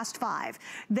your Fast 5.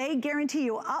 They guarantee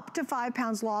you up to 5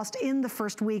 pounds lost in the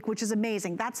first week, which is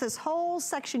amazing. That's this whole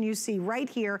section you see right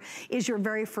here is your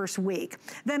very first week.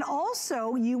 Then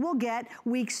also you will get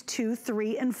weeks 2,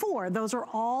 3, and 4. Those are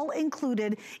all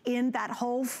included in that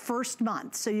whole first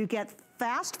month. So you get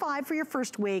Fast 5 for your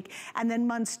first week, and then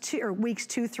weeks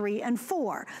 2, 3, and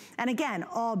 4. And again,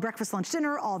 all breakfast, lunch,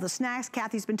 dinner, all the snacks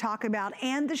Kathy's been talking about,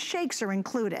 and the shakes are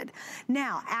included.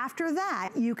 Now, after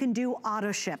that, you can do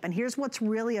auto ship, and here's what's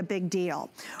really a big deal.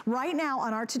 Right now,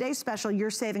 on our today's special, you're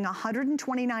saving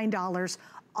 $129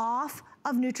 off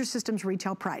of Nutrisystem's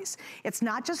retail price. It's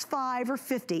not just 5 or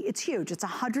 50, it's huge, it's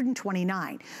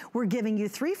 129. We're giving you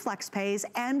 3 flex pays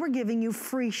and we're giving you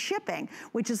free shipping,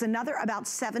 which is another about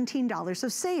 $17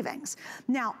 of savings.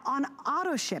 Now, on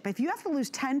auto ship, if you have to lose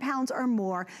 10 pounds or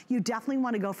more, you definitely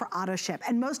want to go for auto ship.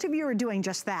 And most of you are doing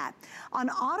just that. On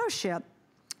auto ship,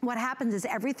 what happens is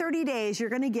every 30 days, you're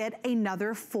gonna get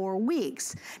another 4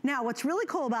 weeks. Now, what's really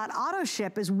cool about auto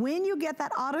ship is when you get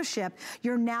that auto ship,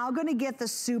 you're now gonna get the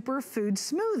superfood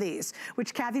smoothies,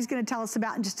 which Kathy's gonna tell us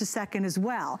about in just a second as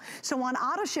well. So on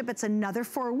auto ship, it's another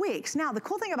 4 weeks. Now, the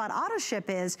cool thing about auto ship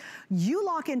is you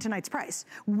lock in tonight's price.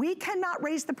 We cannot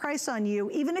raise the price on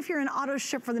you, even if you're in auto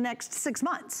ship for the next 6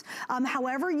 months.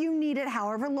 However you need it,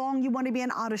 however long you wanna be in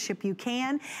auto ship, you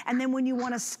can. And then when you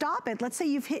wanna stop it, let's say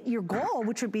you've hit your goal,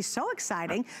 which would be so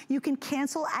exciting, you can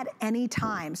cancel at any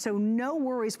time. So no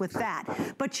worries with that.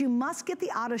 But you must get the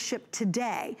auto ship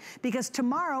today, because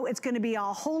tomorrow it's going to be a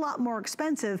whole lot more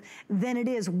expensive than it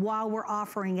is while we're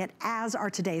offering it as our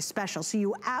today's special. So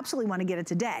you absolutely want to get it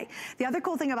today. The other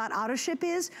cool thing about auto ship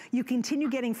is you continue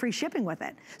getting free shipping with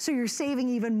it. So you're saving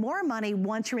even more money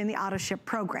once you're in the auto ship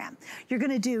program. You're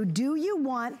going to do you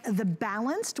want the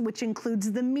balanced, which includes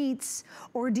the meats,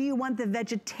 or do you want the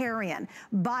vegetarian?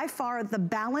 By far the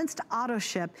balanced balanced auto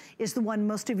ship is the one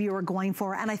most of you are going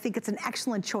for, and I think it's an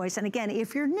excellent choice. And again,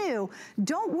 if you're new,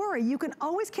 don't worry, you can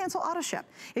always cancel auto ship.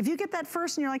 If you get that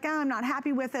first and you're like, oh, I'm not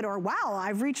happy with it, or wow,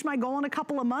 I've reached my goal in a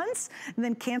couple of months, and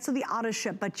then cancel the auto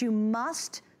ship. But you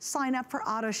must sign up for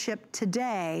auto ship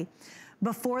today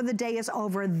before the day is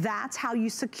over. That's how you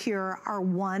secure our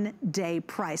 1-day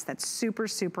price. That's super,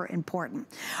 super important.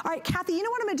 All right, Kathy, you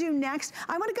know what I'm gonna do next?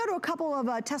 I'm gonna go to a couple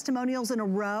of testimonials in a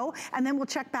row, and then we'll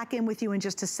check back in with you in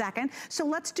just a second. So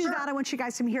let's do that. I want you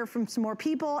guys to hear from some more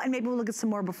people, and maybe we'll look at some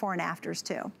more before and afters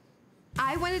too.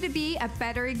 I wanted to be a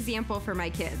better example for my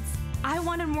kids. I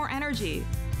wanted more energy.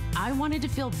 I wanted to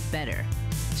feel better,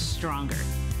 stronger.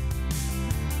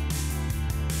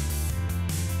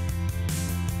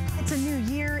 It's a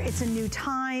new year, it's a new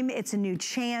time, it's a new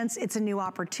chance, it's a new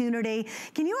opportunity.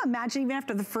 Can you imagine even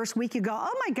after the first week you go,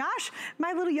 oh my gosh,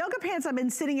 my little yoga pants I've been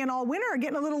sitting in all winter are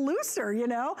getting a little looser, you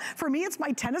know? For me, it's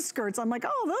my tennis skirts. I'm like,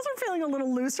 oh, those are feeling a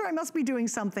little looser. I must be doing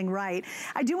something right.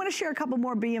 I do want to share a couple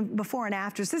more before and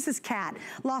afters. This is Kat,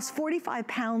 lost 45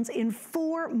 pounds in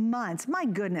 4 months. My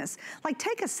goodness. Like,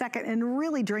 take a second and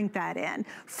really drink that in.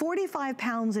 45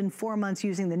 pounds in 4 months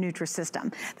using the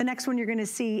Nutrisystem. The next one you're going to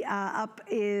see up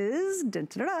is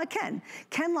Ken.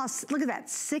 Ken lost, look at that,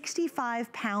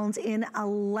 65 pounds in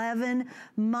 11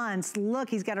 months. Look,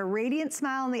 he's got a radiant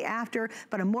smile in the after,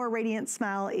 but a more radiant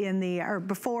smile in the, or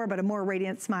before, but a more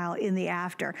radiant smile in the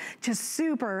after. Just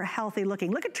super healthy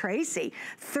looking. Look at Tracy,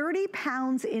 30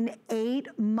 pounds in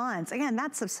 8 months. Again,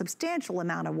 that's a substantial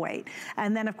amount of weight.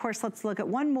 And then of course, let's look at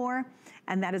one more.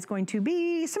 And that is going to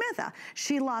be Samantha.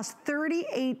 She lost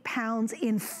 38 pounds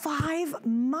in 5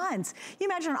 months. You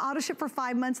imagine an auto ship for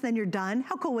 5 months, then you're done.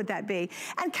 How cool would that be?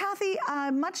 And Kathy,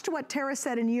 much to what Tara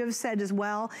said and you have said as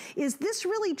well, is this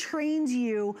really trains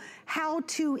you how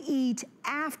to eat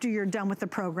after you're done with the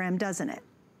program, doesn't it?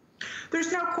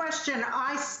 There's no question.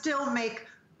 I still make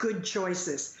good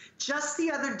choices. Just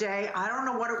the other day, I don't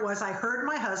know what it was, I heard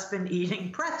my husband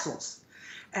eating pretzels.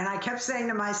 And I kept saying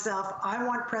to myself, I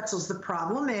want pretzels. The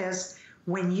problem is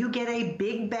when you get a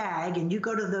big bag and you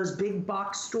go to those big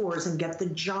box stores and get the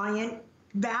giant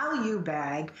value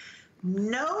bag,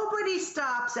 nobody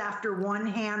stops after one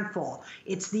handful.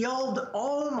 It's the old,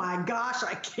 oh my gosh,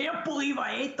 I can't believe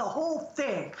I ate the whole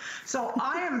thing. So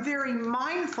I am very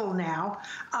mindful now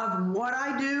of what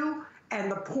I do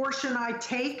and the portion I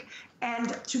take, and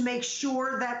to make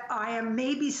sure that I am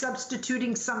maybe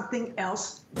substituting something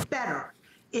else better.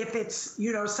 If it's,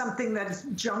 you know, something that's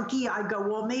junky, I go,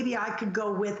 well, maybe I could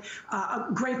go with a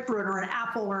grapefruit or an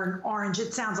apple or an orange.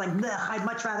 It sounds like, bleh, I'd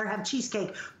much rather have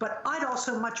cheesecake, but I'd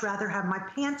also much rather have my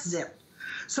pants zipped.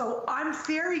 So I'm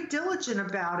very diligent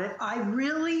about it. I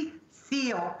really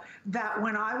feel that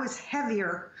when I was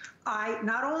heavier, I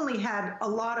not only had a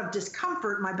lot of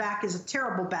discomfort, my back is a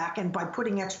terrible back, and by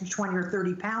putting extra 20 or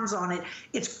 30 pounds on it,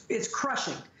 it's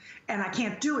crushing, and I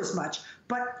can't do as much.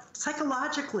 But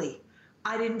psychologically,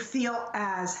 I didn't feel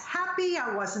as happy.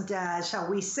 I wasn't as, shall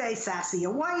we say, sassy a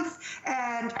wife,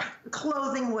 and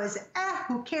clothing was,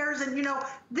 who cares? And you know,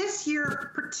 this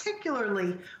year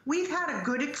particularly, we've had a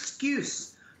good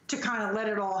excuse to kind of let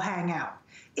it all hang out.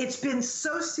 It's been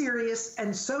so serious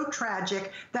and so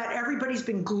tragic that everybody's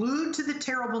been glued to the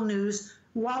terrible news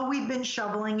while we've been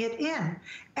shoveling it in.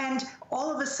 And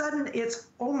all of a sudden it's,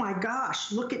 oh my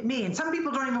gosh, look at me. And some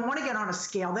people don't even want to get on a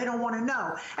scale. They don't want to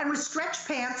know. And with stretch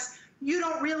pants, you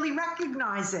don't really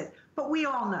recognize it, but we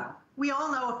all know. We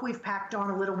all know if we've packed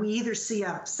on a little. We either see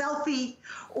a selfie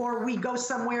or we go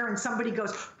somewhere and somebody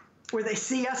goes, where they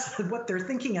see us, and what they're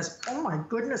thinking is, oh my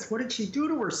goodness, what did she do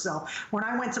to herself? When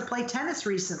I went to play tennis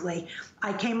recently,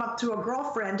 I came up to a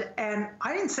girlfriend and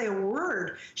I didn't say a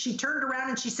word. She turned around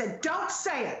and she said, don't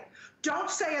say it.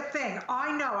 Don't say a thing.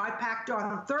 I know I packed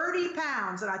on 30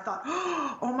 pounds. And I thought,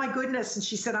 oh my goodness. And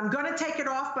she said, I'm going to take it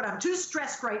off, but I'm too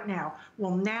stressed right now.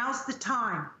 Well, now's the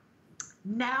time.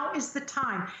 Now is the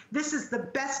time. This is the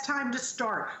best time to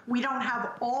start. We don't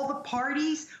have all the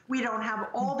parties. We don't have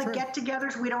all the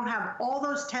get-togethers. We don't have all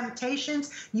those temptations.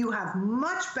 You have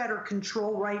much better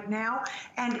control right now.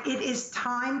 And it is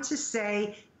time to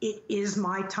say, it is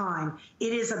my time.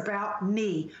 It is about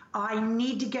me. I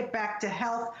need to get back to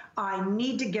health. I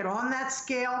need to get on that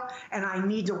scale, and I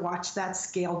need to watch that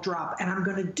scale drop. And I'm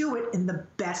going to do it in the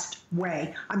best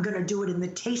way. I'm going to do it in the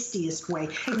tastiest way.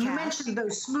 And you mentioned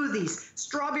those smoothies.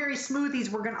 Strawberry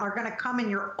smoothies are going to come in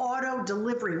your auto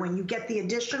delivery when you get the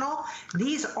additional.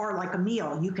 These are like a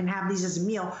meal. You can have these as a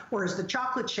meal, whereas the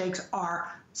chocolate shakes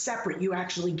are separate. You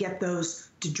actually get those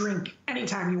to drink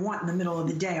anytime you want in the middle of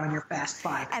the day on your fast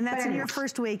 5. And that's in your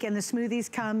first week, and the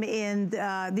smoothies come in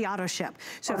the auto ship.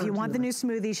 So if you want the new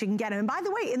smoothies, you can get them. And by the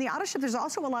way, in the auto ship, there's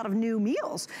also a lot of new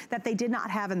meals that they did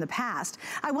not have in the past.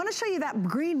 I want to show you that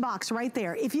green box right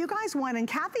there. If you guys want, and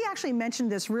Kathy actually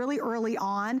mentioned this really early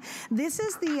on, this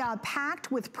is the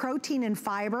packed with protein and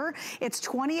fiber. It's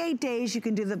 28 days. You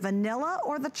can do the vanilla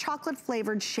or the chocolate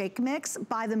flavored shake mix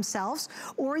by themselves,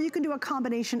 or you can do a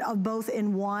combination of both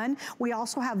in one. We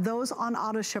also have those on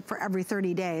auto ship for every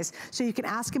 30 days. So you can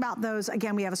ask about those.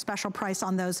 Again, we have a special price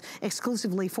on those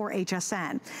exclusively for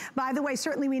HSN. By the way,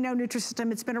 certainly we know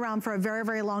Nutrisystem. It's been around for a very,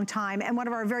 very long time. And one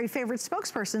of our very favorite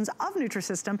spokespersons of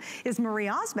Nutrisystem is Marie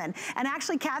Osmond. And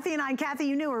actually, Kathy,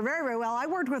 you knew her very, very well. I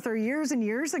worked with her years and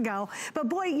years ago. But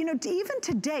boy, you know, even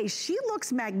today, she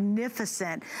looks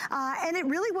magnificent. And it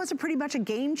really was pretty much a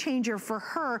game changer for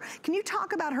her. Can you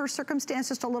talk about her circumstance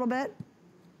just a little bit?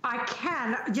 I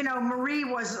can. You know, Marie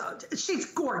she's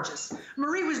gorgeous.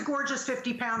 Marie was gorgeous,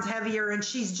 50 pounds heavier, and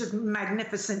she's just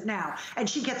magnificent now. And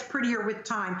she gets prettier with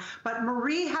time. But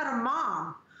Marie had a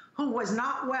mom who was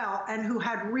not well and who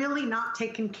had really not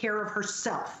taken care of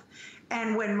herself.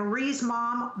 And when Marie's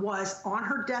mom was on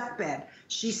her deathbed,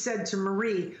 she said to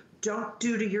Marie, "Don't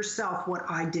do to yourself what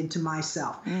I did to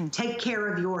myself. Take care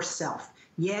of yourself.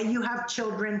 Yeah, you have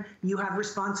children, you have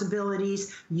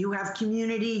responsibilities, you have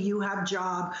community, you have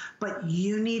job, but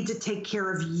you need to take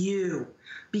care of you,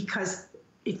 because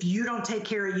if you don't take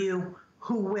care of you,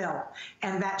 who will?"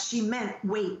 And that she meant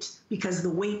weight, because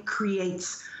the weight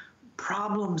creates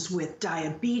problems with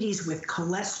diabetes, with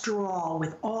cholesterol,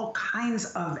 with all kinds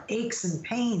of aches and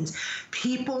pains.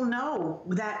 People know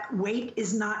that weight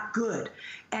is not good.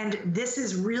 And this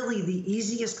is really the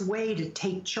easiest way to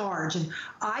take charge. And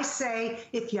I say,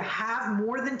 if you have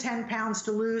more than 10 pounds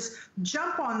to lose,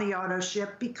 jump on the auto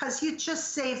ship, because you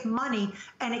just save money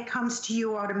and it comes to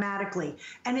you automatically.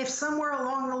 And if somewhere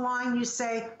along the line you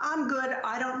say, "I'm good,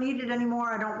 I don't need it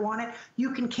anymore, I don't want it,"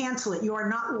 you can cancel it. You are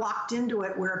not locked into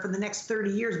it where for the next 30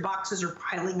 years boxes are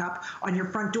piling up on your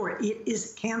front door. It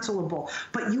is cancelable,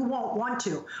 but you won't want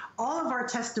to. All of our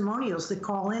testimonials that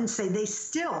call in say they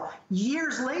still,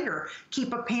 years later,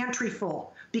 keep a pantry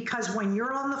full, because when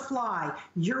you're on the fly,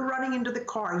 you're running into the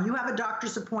car, you have a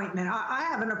doctor's appointment. I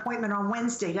have an appointment on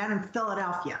Wednesday down in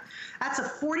Philadelphia. That's a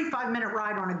 45-minute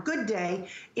ride on a good day.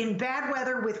 In bad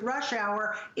weather with rush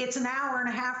hour, it's an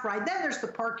hour-and-a-half ride. Then there's the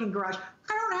parking garage.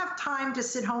 I don't have time to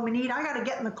sit home and eat. I got to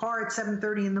get in the car at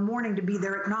 7:30 in the morning to be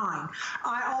there at 9.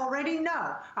 I already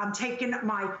know I'm taking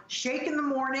my shake in the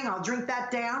morning. I'll drink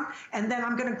that down, and then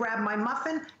I'm going to grab my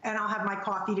muffin, and I'll have my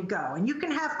coffee to go. And you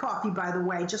can have coffee, by the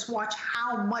way. Just watch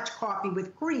how much coffee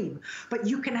with cream. But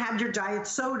you can have your diet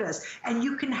sodas, and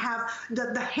you can have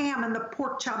the ham and the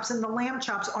pork chops and the lamb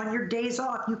chops on your days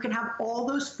off. You can have all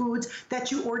those foods that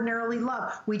you ordinarily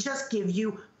love. We just give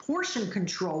you portion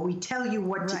control. We tell you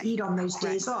what to eat on those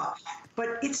days off.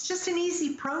 But it's just an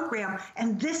easy program,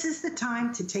 and this is the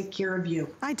time to take care of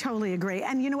you. I totally agree.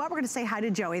 And you know what? We're going to say hi to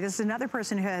Joey. This is another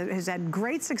person who has had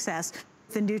great success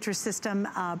with the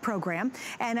Nutrisystem program.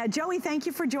 And Joey, thank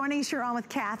you for joining us. You're on with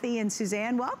Kathy and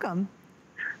Suzanne. Welcome.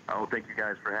 Oh, thank you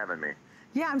guys for having me.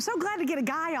 Yeah, I'm so glad to get a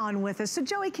guy on with us. So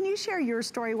Joey, can you share your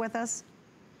story with us?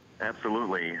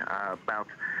 Absolutely. About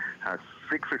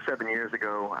 6 or 7 years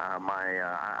ago,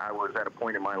 I was at a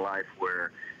point in my life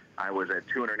where I was at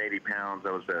 280 pounds.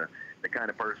 I was the kind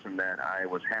of person that I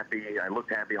was happy. I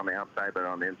looked happy on the outside, but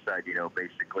on the inside, you know,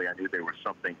 basically I knew there was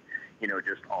something, you know,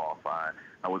 just off.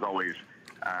 I was always,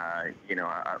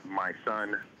 my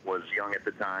son was young at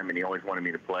the time, and he always wanted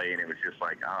me to play, and it was just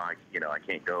like, I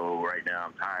can't go right now.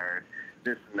 I'm tired,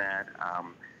 this and that.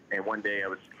 And one day I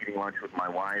was eating lunch with my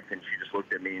wife, and she just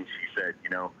looked at me and she said,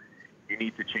 you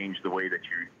need to change the way that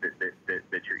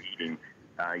you're eating.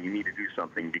 You need to do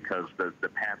something, because the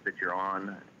path that you're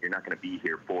on, you're not going to be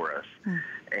here for us.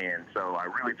 And so I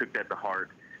really took that to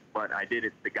heart, but I did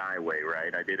it the guy way,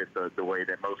 right? I did it the way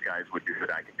that most guys would do it.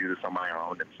 I could do this on my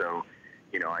own. And so,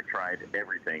 I tried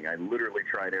everything. I literally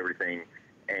tried everything,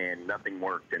 and nothing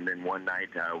worked. And then one night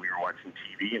we were watching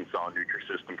TV and saw a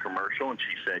Nutrisystem commercial, and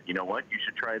she said, "You know what? You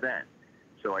should try that."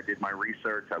 So I did my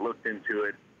research. I looked into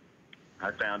it.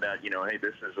 I found out, hey,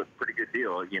 this is a pretty good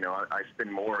deal. I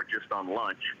spend more just on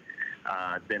lunch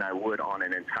than I would on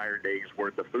an entire day's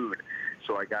worth of food.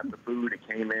 So I got the food. It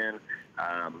came in.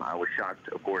 I was shocked,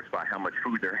 of course, by how much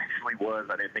food there actually was.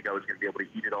 I didn't think I was going to be able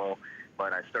to eat it all.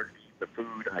 But I started to eat the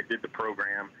food. I did the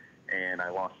program, and I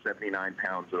lost 79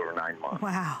 pounds over 9 months.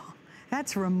 Wow.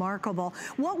 That's remarkable.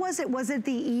 What was it? Was it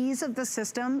the ease of the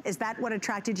system? Is that what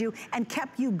attracted you and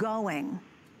kept you going?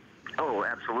 Oh,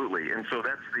 absolutely. And so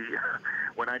that's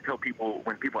when I tell people,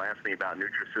 when people ask me about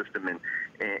Nutrisystem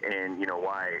and you know,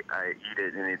 why I eat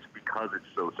it, and it's because it's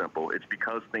so simple. It's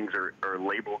because things are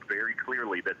labeled very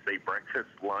clearly that say breakfast,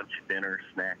 lunch, dinner,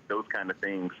 snack, those kind of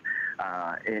things.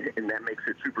 And that makes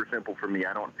it super simple for me.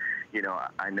 I don't, you know,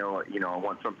 I know, you know, I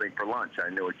want something for lunch. I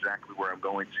know exactly where I'm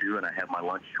going to, and I have my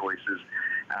lunch choices.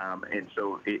 And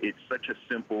so it's such a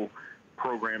simple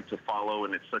program to follow,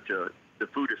 and it's the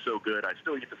food is so good. I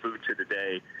still eat the food to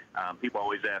today. People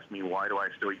always ask me, why do I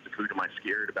still eat the food? Am I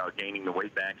scared about gaining the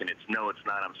weight back? And no, it's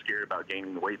not. I'm scared about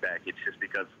gaining the weight back. It's just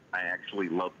because I actually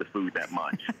love the food that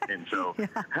much. And so yeah,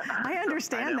 I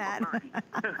understand that.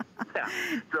 Yeah.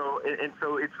 So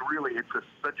it's really,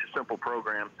 such a simple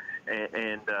program.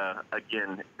 And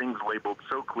again, things labeled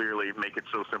so clearly make it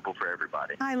so simple for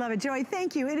everybody. I love it. Joey,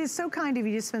 thank you. It is so kind of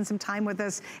you to spend some time with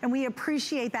us, and we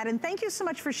appreciate that. And thank you so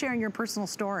much for sharing your personal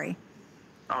story.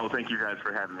 Oh, thank you guys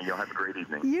for having me. Y'all have a great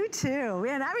evening. You too.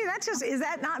 And I mean, is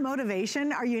that not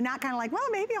motivation? Are you not kind of like, well,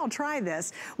 maybe I'll try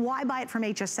this? Why buy it from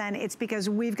HSN? It's because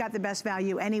we've got the best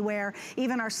value anywhere.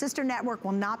 Even our sister network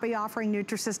will not be offering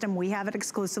Nutrisystem. We have it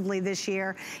exclusively this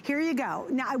year. Here you go.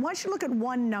 Now, I want you to look at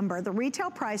one number, the retail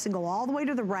price, and go all the way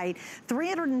to the right,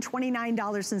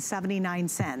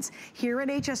 $329.79. Here at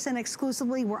HSN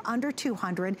exclusively, we're under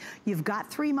 $200. You've got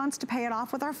 3 months to pay it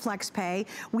off with our Flex Pay.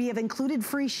 We have included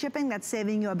free shipping. That's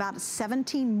saving you about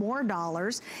 $17 more.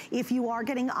 If you are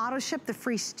getting auto ship, the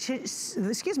free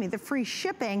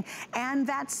shipping and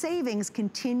that savings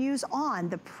continues on.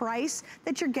 The price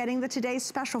that you're getting the today's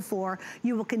special for,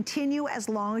 you will continue as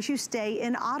long as you stay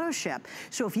in auto ship.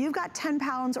 So if you've got 10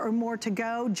 pounds or more to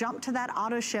go, jump to that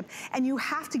auto ship, and you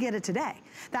have to get it today.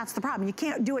 That's the problem. You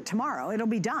can't do it tomorrow. It'll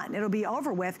be done. It'll be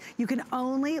over with. You can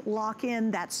only lock in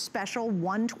that special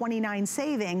 $129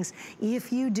 savings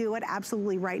if you do it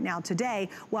absolutely right now today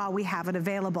while we have it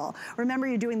available. Remember,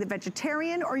 you're doing the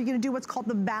vegetarian, or you're gonna do what's called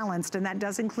the balanced, and that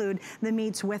does include the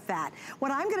meats with that.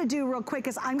 What I'm gonna do real quick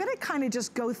is I'm gonna kind of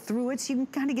just go through it so you can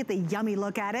kind of get the yummy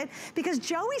look at it, because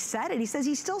Joey said it. He says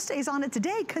he still stays on it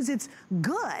today because it's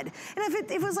good. And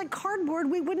if it was like cardboard,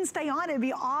 we wouldn't stay on it. It'd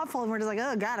be awful. And we're just like,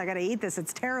 oh God, I gotta eat this.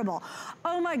 It's terrible.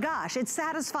 Oh my gosh, it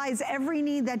satisfies every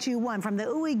need that you want, from the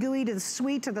ooey gooey to the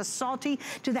sweet to the salty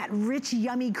to that rich,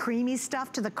 yummy, creamy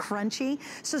stuff to the crunchy.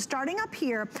 So starting up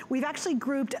here, we've actually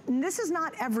grouped, and this is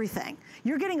not everything.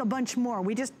 You're getting a bunch more.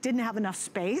 We just didn't have enough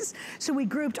space. So we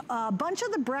grouped a bunch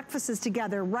of the breakfasts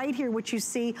together right here, which you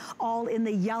see all in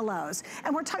the yellows.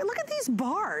 And we're talking, look at these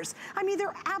bars. I mean,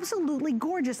 they're absolutely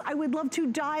gorgeous. I would love to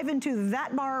dive into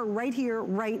that bar right here,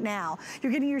 right now.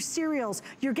 You're getting your cereals.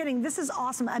 You're getting, this is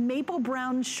awesome, a maple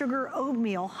brown sugar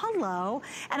oatmeal. Hello.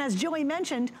 And as Joey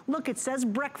mentioned, look, it says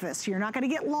breakfast. You're not gonna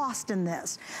get lost in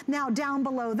this. Now, down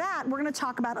below that, we're gonna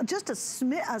talk about just a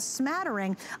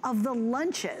smattering of the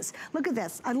lunches. Look at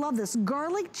this. I love this.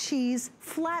 Garlic cheese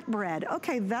flatbread.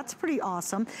 Okay, that's pretty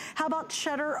awesome. How about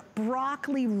cheddar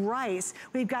broccoli rice?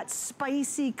 We've got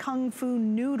spicy kung fu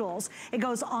noodles. It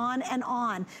goes on and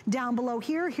on. Down below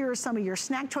here are some of your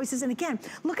snack choices. And again,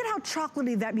 look at how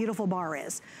chocolatey that beautiful bar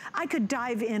is. I could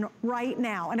dive in right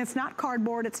now, and it's not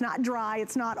cardboard, it's not dry,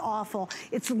 it's not awful.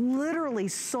 It's literally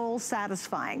soul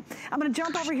satisfying. I'm gonna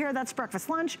jump over here. That's breakfast,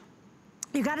 lunch.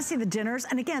 You gotta see the dinners,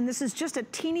 and again, this is just a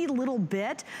teeny little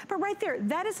bit, but right there,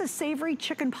 that is a savory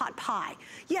chicken pot pie.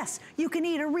 Yes, you can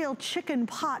eat a real chicken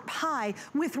pot pie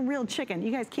with real chicken.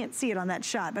 You guys can't see it on that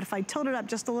shot, but if I tilt it up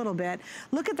just a little bit,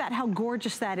 look at that, how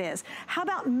gorgeous that is. How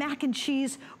about mac and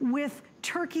cheese with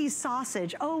turkey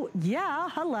sausage? Oh yeah,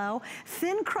 hello.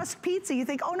 Thin crust pizza. You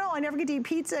think, oh no, I never get to eat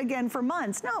pizza again for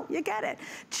months. No, you get it.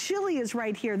 Chili is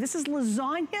right here. This is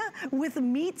lasagna with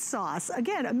meat sauce.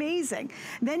 Again, amazing.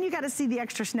 Then you got to see the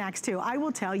extra snacks too. I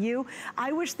will tell you,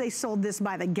 I wish they sold this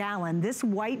by the gallon. This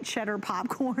white cheddar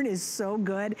popcorn is so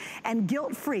good and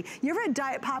guilt-free. You ever had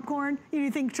diet popcorn? You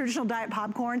think traditional diet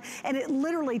popcorn, and it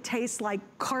literally tastes like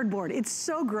cardboard. It's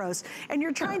so gross. And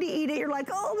you're trying to eat it, you're like,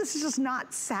 oh, this is just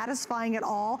not satisfying at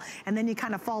all, and then you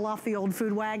kind of fall off the old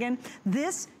food wagon.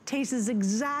 This tastes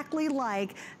exactly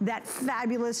like that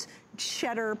fabulous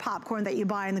cheddar popcorn that you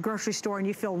buy in the grocery store and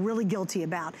you feel really guilty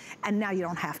about, and now you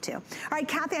don't have to. All right,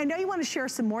 Kathy, I know you want to share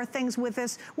some more things with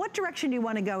us. What direction do you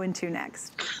want to go into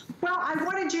next? Well, I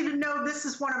wanted you to know this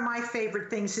is one of my favorite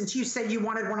things. Since you said you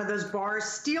wanted one of those bars,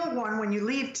 steal one when you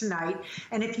leave tonight.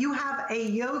 And if you have a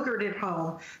yogurt at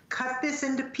home, cut this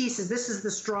into pieces. This is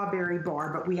the strawberry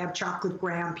bar, but we have chocolate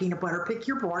graham, peanut butter. Pick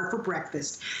your bar for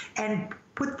breakfast. And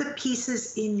Put the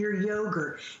pieces in your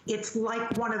yogurt. It's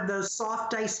like one of those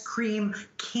soft ice cream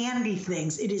candy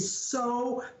things. It is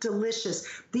so delicious.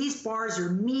 These bars are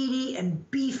meaty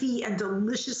and beefy and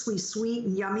deliciously sweet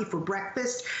and yummy for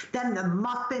breakfast. Then the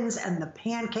muffins and the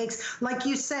pancakes. Like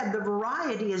you said, the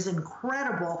variety is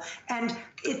incredible, and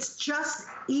it's just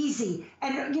easy.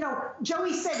 And, you know,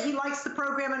 Joey said he likes the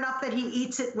program enough that he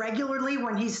eats it regularly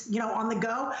when he's, you know, on the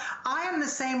go. I am the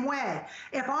same way.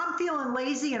 If I'm feeling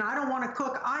lazy and I don't want to cook,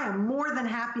 I am more than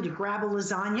happy to grab a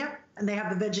lasagna, and they have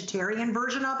the vegetarian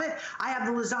version of it. I have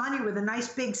the lasagna with a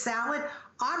nice big salad.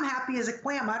 I'm happy as a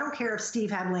clam. I don't care if Steve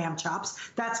had lamb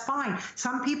chops. That's fine.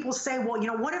 Some people say, well, you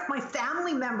know, what if my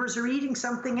family members are eating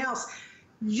something else?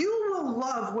 You will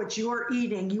love what you're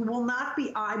eating. You will not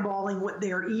be eyeballing what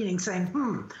they're eating, saying,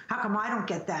 how come I don't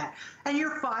get that? And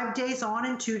you're 5 days on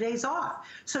and 2 days off.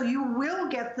 So you will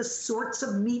get the sorts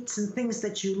of meats and things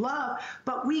that you love,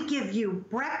 but we give you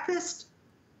breakfast,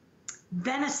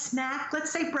 then a snack.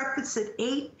 Let's say breakfast at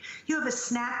 8. You have a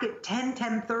snack at 10,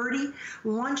 10:30.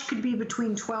 Lunch could be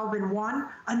between 12 and 1.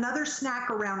 Another snack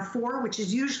around 4, which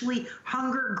is usually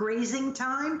hunger grazing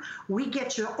time. We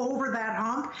get you over that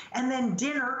hump. And then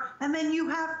dinner. And then you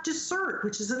have dessert,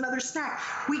 which is another snack.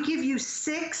 We give you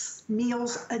 6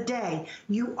 meals a day.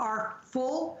 You are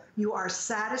full, you are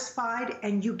satisfied,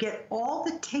 and you get all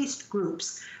the taste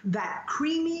groups, that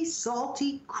creamy,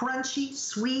 salty, crunchy,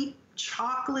 sweet,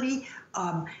 chocolatey,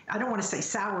 I don't want to say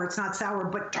sour, it's not sour,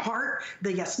 but tart.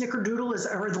 The snickerdoodle is,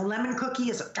 or the lemon cookie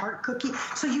is a tart cookie.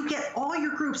 So you get all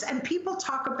your groups, and people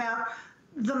talk about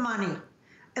the money.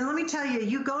 And let me tell you,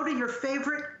 you go to your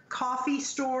favorite coffee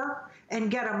store and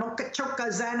get a Mocha Choca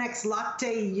Xanax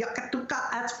Latte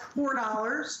Yucatuca, that's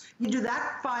 $4. You do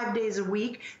that 5 days a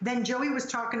week. Then Joey was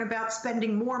talking about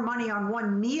spending more money on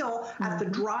one meal at the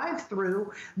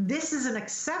drive-thru. This is an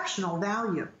exceptional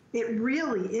value. It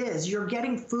really is. You're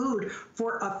getting food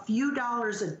for a few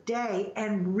dollars a day,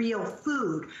 and real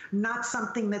food, not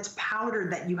something that's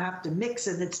powdered that you have to mix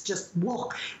and it's just, whoa,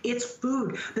 it's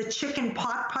food. The chicken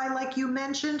pot pie, like you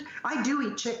mentioned, I do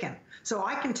eat chicken. So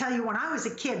I can tell you, when I was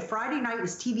a kid, Friday night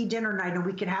was TV dinner night and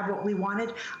we could have what we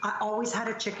wanted. I always had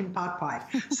a chicken pot pie.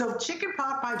 So chicken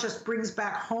pot pie just brings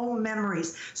back home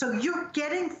memories. So you're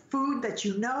getting food that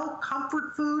you know,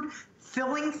 comfort food,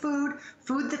 filling food,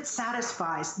 food that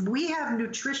satisfies. We have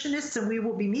nutritionists, and we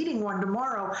will be meeting one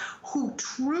tomorrow, who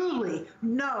truly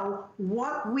know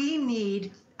what we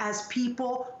need as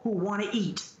people who want to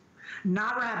eat,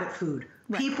 not rabbit food.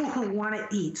 Right. People who want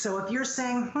to eat. So if you're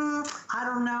saying, I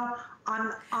don't know,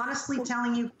 I'm honestly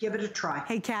telling you, give it a try.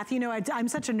 Hey, Kath, you know, I'm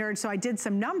such a nerd, so I did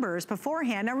some numbers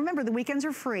beforehand. Now, remember, the weekends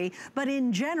are free, but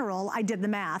in general, I did the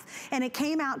math, and it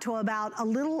came out to about a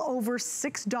little over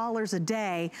 $6 a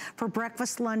day for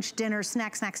breakfast, lunch, dinner,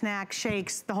 snack,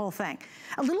 shakes, the whole thing.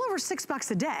 A little over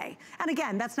 $6 a day. And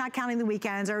again, that's not counting the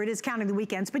weekends, or it is counting the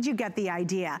weekends, but you get the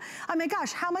idea. I mean,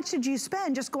 gosh, how much did you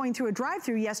spend just going through a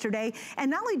drive-thru yesterday? And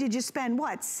not only did you spend,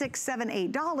 what, $6,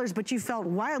 $7, $8, but you felt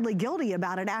wildly guilty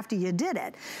about it after you did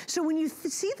it. So when you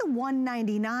see the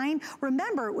 $1.99,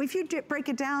 remember, if you break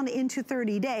it down into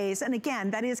 30 days, and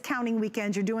again, that is counting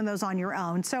weekends, you're doing those on your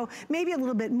own, so maybe a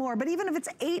little bit more, but even if it's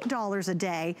 $8 a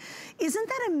day, isn't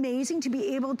that amazing to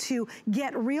be able to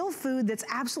get real food that's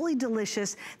absolutely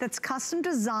delicious, that's custom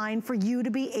designed for you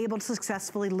to be able to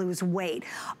successfully lose weight?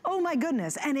 Oh my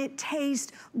goodness, and it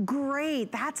tastes great.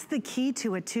 That's the key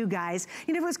to it too, guys.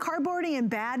 You know, if it was cardboardy and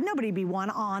bad, nobody'd be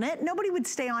on it. Nobody would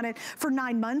stay on it for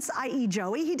 9 months, i.e.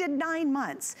 Joey. He did 9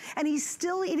 months, and he's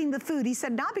still eating the food. He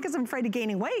said, not because I'm afraid of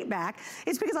gaining weight back,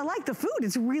 it's because I like the food.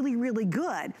 It's really, really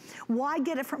good. Why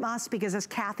get it from us? Because as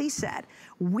Kathy said,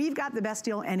 we've got the best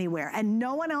deal anywhere, and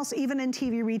no one else, even in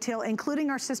TV retail, including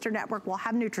our sister network, will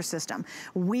have Nutrisystem.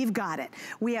 We've got it.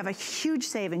 We have a huge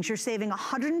savings. You're saving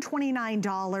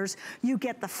 $129. You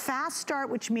get the fast start,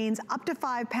 which means up to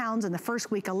 5 pounds in the first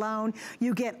week alone.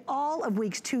 You get all of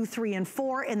weeks 2, 3, and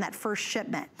 4 in that first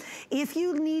shipment. If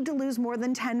you need to lose more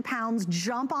than 10 pounds,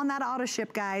 jump on that auto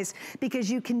ship, guys,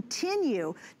 because you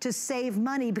continue to save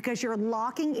money because you're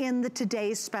locking in the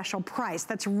today's special price.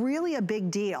 That's really a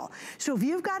big deal. So if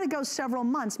you've got to go several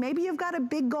months, maybe you've got a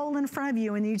big goal in front of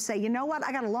you and you'd say, you know what,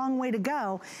 I got a long way to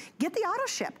go, get the auto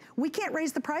ship. We can't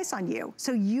raise the price on you,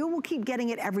 so you will keep getting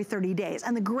it every 30 days.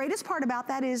 And the greatest part about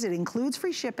that is it includes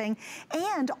free shipping,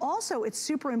 and also it's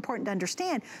super important to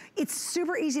understand, it's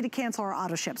super easy to cancel our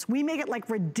auto ships. We make it like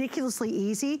ridiculously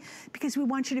easy because we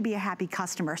want you to be a happy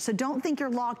customer. So don't think you're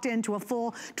locked into a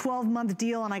full 12-month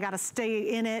deal and I gotta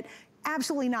stay in it.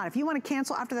 Absolutely not. If you want to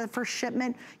cancel after that first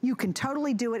shipment, you can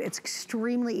totally do it. It's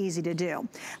extremely easy to do.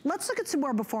 Let's look at some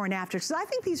more before and after, because I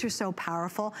think these are so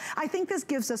powerful. I think this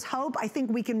gives us hope. I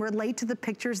think we can relate to the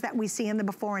pictures that we see in the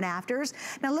before and afters.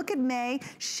 Now look at May.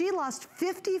 She lost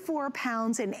 54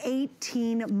 pounds in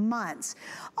 18 months.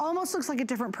 Almost looks like a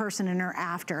different person in her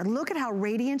after. Look at how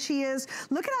radiant she is.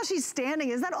 Look at how she's standing.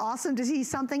 Isn't that awesome to see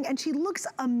something? And she looks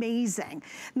amazing.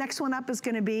 Next one up is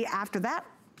going to be after that.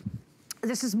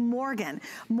 This is Morgan.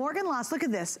 Morgan lost, look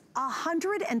at this,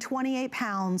 128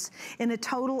 pounds in a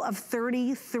total of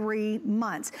 33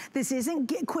 months. This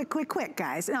isn't quick,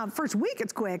 guys. Now, first week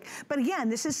it's quick, but again,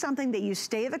 this is something that you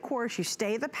stay the course, you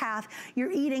stay the path, you're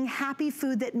eating happy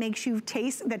food that makes you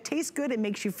that tastes good, it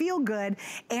makes you feel good,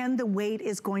 and the weight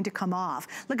is going to come off.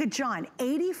 Look at John,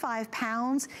 85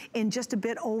 pounds in just a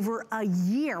bit over a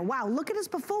year. Wow, look at his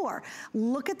before.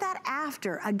 Look at that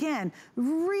after. Again,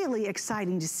 really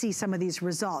exciting to see some of these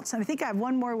results. And I think I have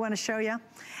one more I want to show you,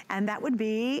 and that would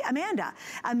be Amanda.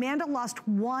 Amanda lost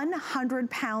 100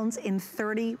 pounds in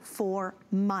 34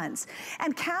 months.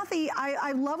 And Kathy,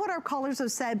 I love what our callers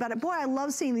have said, but boy, I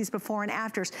love seeing these before and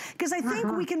afters, because I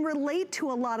think we can relate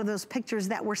to a lot of those pictures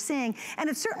that we're seeing, and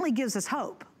it certainly gives us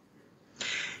hope.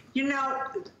 You know,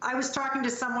 I was talking to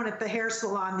someone at the hair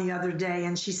salon the other day,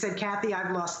 and she said, Kathy,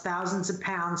 I've lost thousands of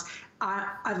pounds.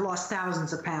 I've lost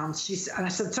thousands of pounds. And I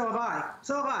said, so have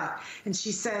I. And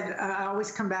she said, I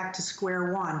always come back to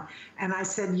square one. And I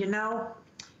said, you know,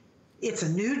 it's a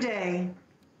new day.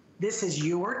 This is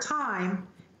your time.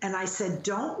 And I said,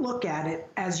 don't look at it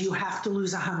as you have to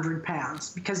lose 100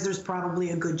 pounds, because there's probably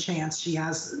a good chance she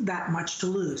has that much to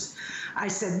lose. I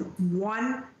said,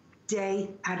 one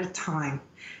day at a time.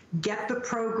 Get the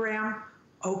program,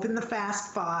 open the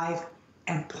Fast 5,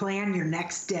 and plan your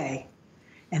next day.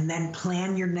 And then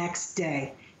plan your next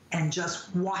day and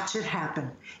just watch it happen.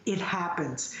 It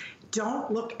happens. Don't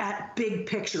look at big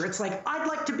picture. It's like, I'd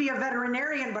like to be a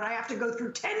veterinarian, but I have to go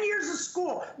through 10 years of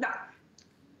school. No.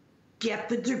 Get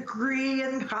the degree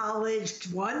in college,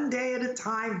 one day at a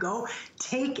time. Go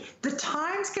take, the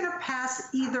time's gonna pass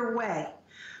either way.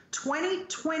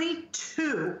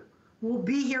 2022 will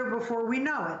be here before we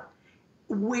know it.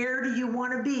 Where do you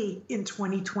want to be in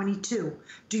 2022?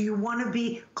 Do you want to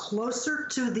be closer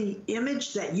to the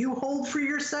image that you hold for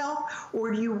yourself,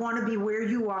 or do you want to be where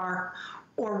you are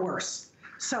or worse?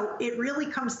 So it really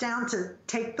comes down to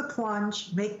take the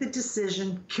plunge, make the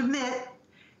decision, commit,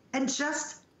 and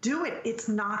just do it. It's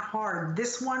not hard.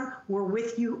 This one, we're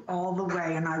with you all the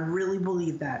way, and I really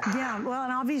believe that. Yeah, well,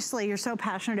 and obviously you're so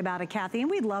passionate about it, Kathy, and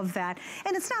we love that.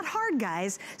 And it's not hard,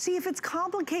 guys. See, if it's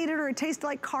complicated or it tastes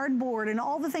like cardboard and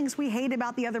all the things we hate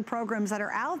about the other programs that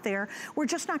are out there, we're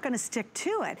just not going to stick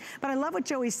to it. But I love what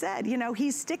Joey said. You know,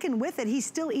 he's sticking with it. He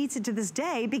still eats it to this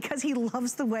day because he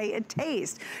loves the way it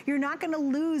tastes. You're not going to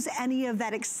lose any of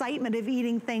that excitement of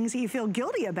eating things that you feel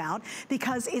guilty about,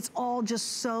 because it's all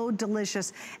just so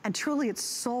delicious. And truly, it's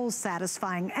soul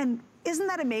satisfying. And isn't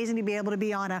that amazing to be able to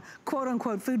be on a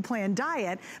quote-unquote food plan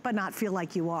diet, but not feel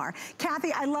like you are?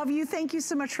 Kathy, I love you. Thank you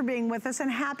so much for being with us, and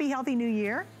happy, healthy new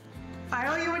year. I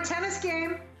owe you a tennis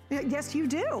game. Yes, you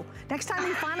do. Next time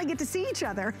we finally get to see each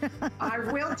other. I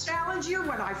will challenge you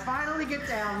when I finally get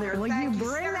down there. Well, Thank you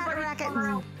bring that racket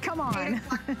and come on.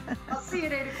 I'll see you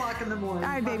at 8 o'clock in the morning. All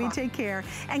right, baby, take care.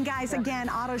 And guys, again,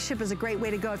 auto ship is a great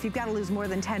way to go. If you've got to lose more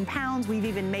than 10 pounds, we've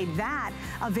even made that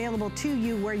available to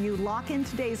you, where you lock in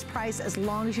today's price as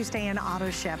long as you stay in auto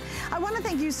ship. I want to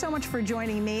thank you so much for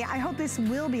joining me. I hope this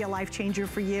will be a life changer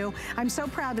for you. I'm so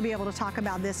proud to be able to talk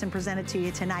about this and present it to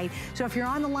you tonight. So if you're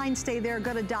on the line, stay there.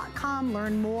 Go to .com,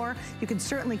 learn more. You can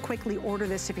certainly quickly order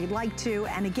this if you'd like to.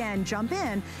 And again, jump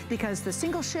in, because the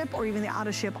single ship or even the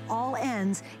auto ship all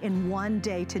ends in one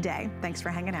day today. Thanks for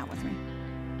hanging out with me.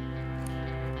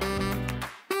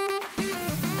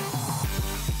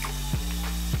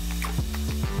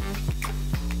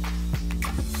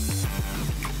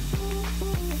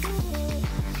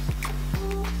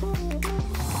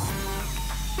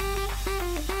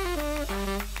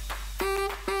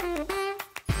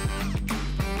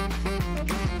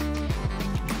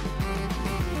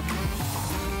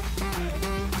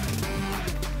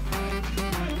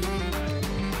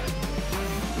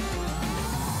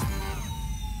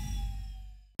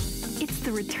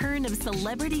 Return of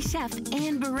celebrity chef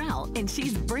Anne Burrell, and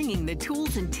she's bringing the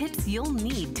tools and tips you'll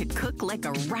need to cook like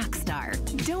a rock star.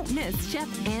 Don't miss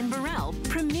Chef Anne Burrell,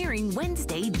 premiering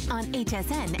Wednesday on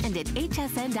HSN and at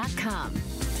hsn.com.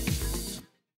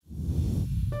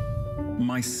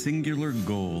 My singular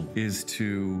goal is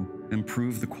to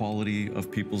improve the quality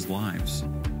of people's lives.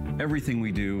 Everything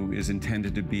we do is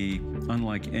intended to be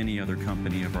unlike any other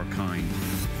company of our kind.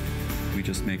 We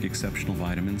just make exceptional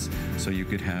vitamins so you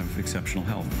could have exceptional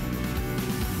health.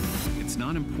 It's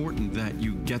not important that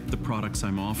you get the products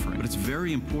I'm offering, but it's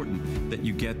very important that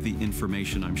you get the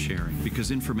information I'm sharing,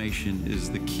 because information is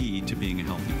the key to being a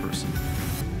healthy person.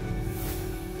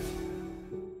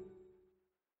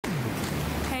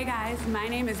 Hey guys, my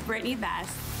name is Brittany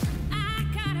Best. I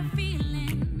got a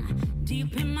feeling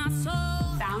deep in my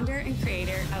soul. Founder and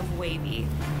creator of Wavy.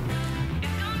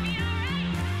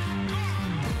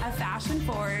 A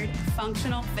fashion-forward,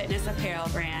 functional fitness apparel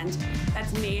brand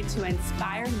that's made to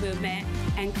inspire movement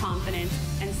and confidence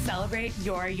and celebrate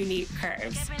your unique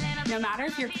curves. No matter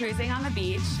if you're cruising on the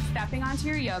beach, stepping onto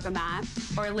your yoga mat,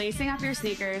 or lacing up your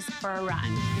sneakers for a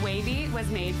run, Wavy was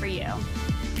made for you.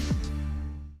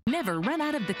 Never run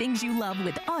out of the things you love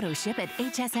with AutoShip at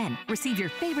HSN. Receive your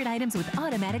favorite items with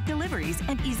automatic deliveries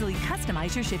and easily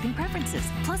customize your shipping preferences.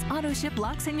 Plus, AutoShip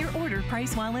locks in your order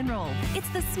price while enrolled. It's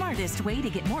the smartest way to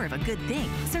get more of a good thing.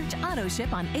 Search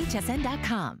AutoShip on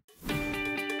hsn.com.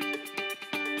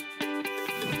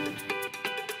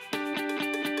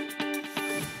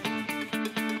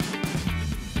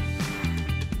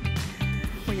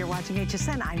 Well, you're watching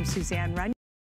HSN. I'm Suzanne Runyon.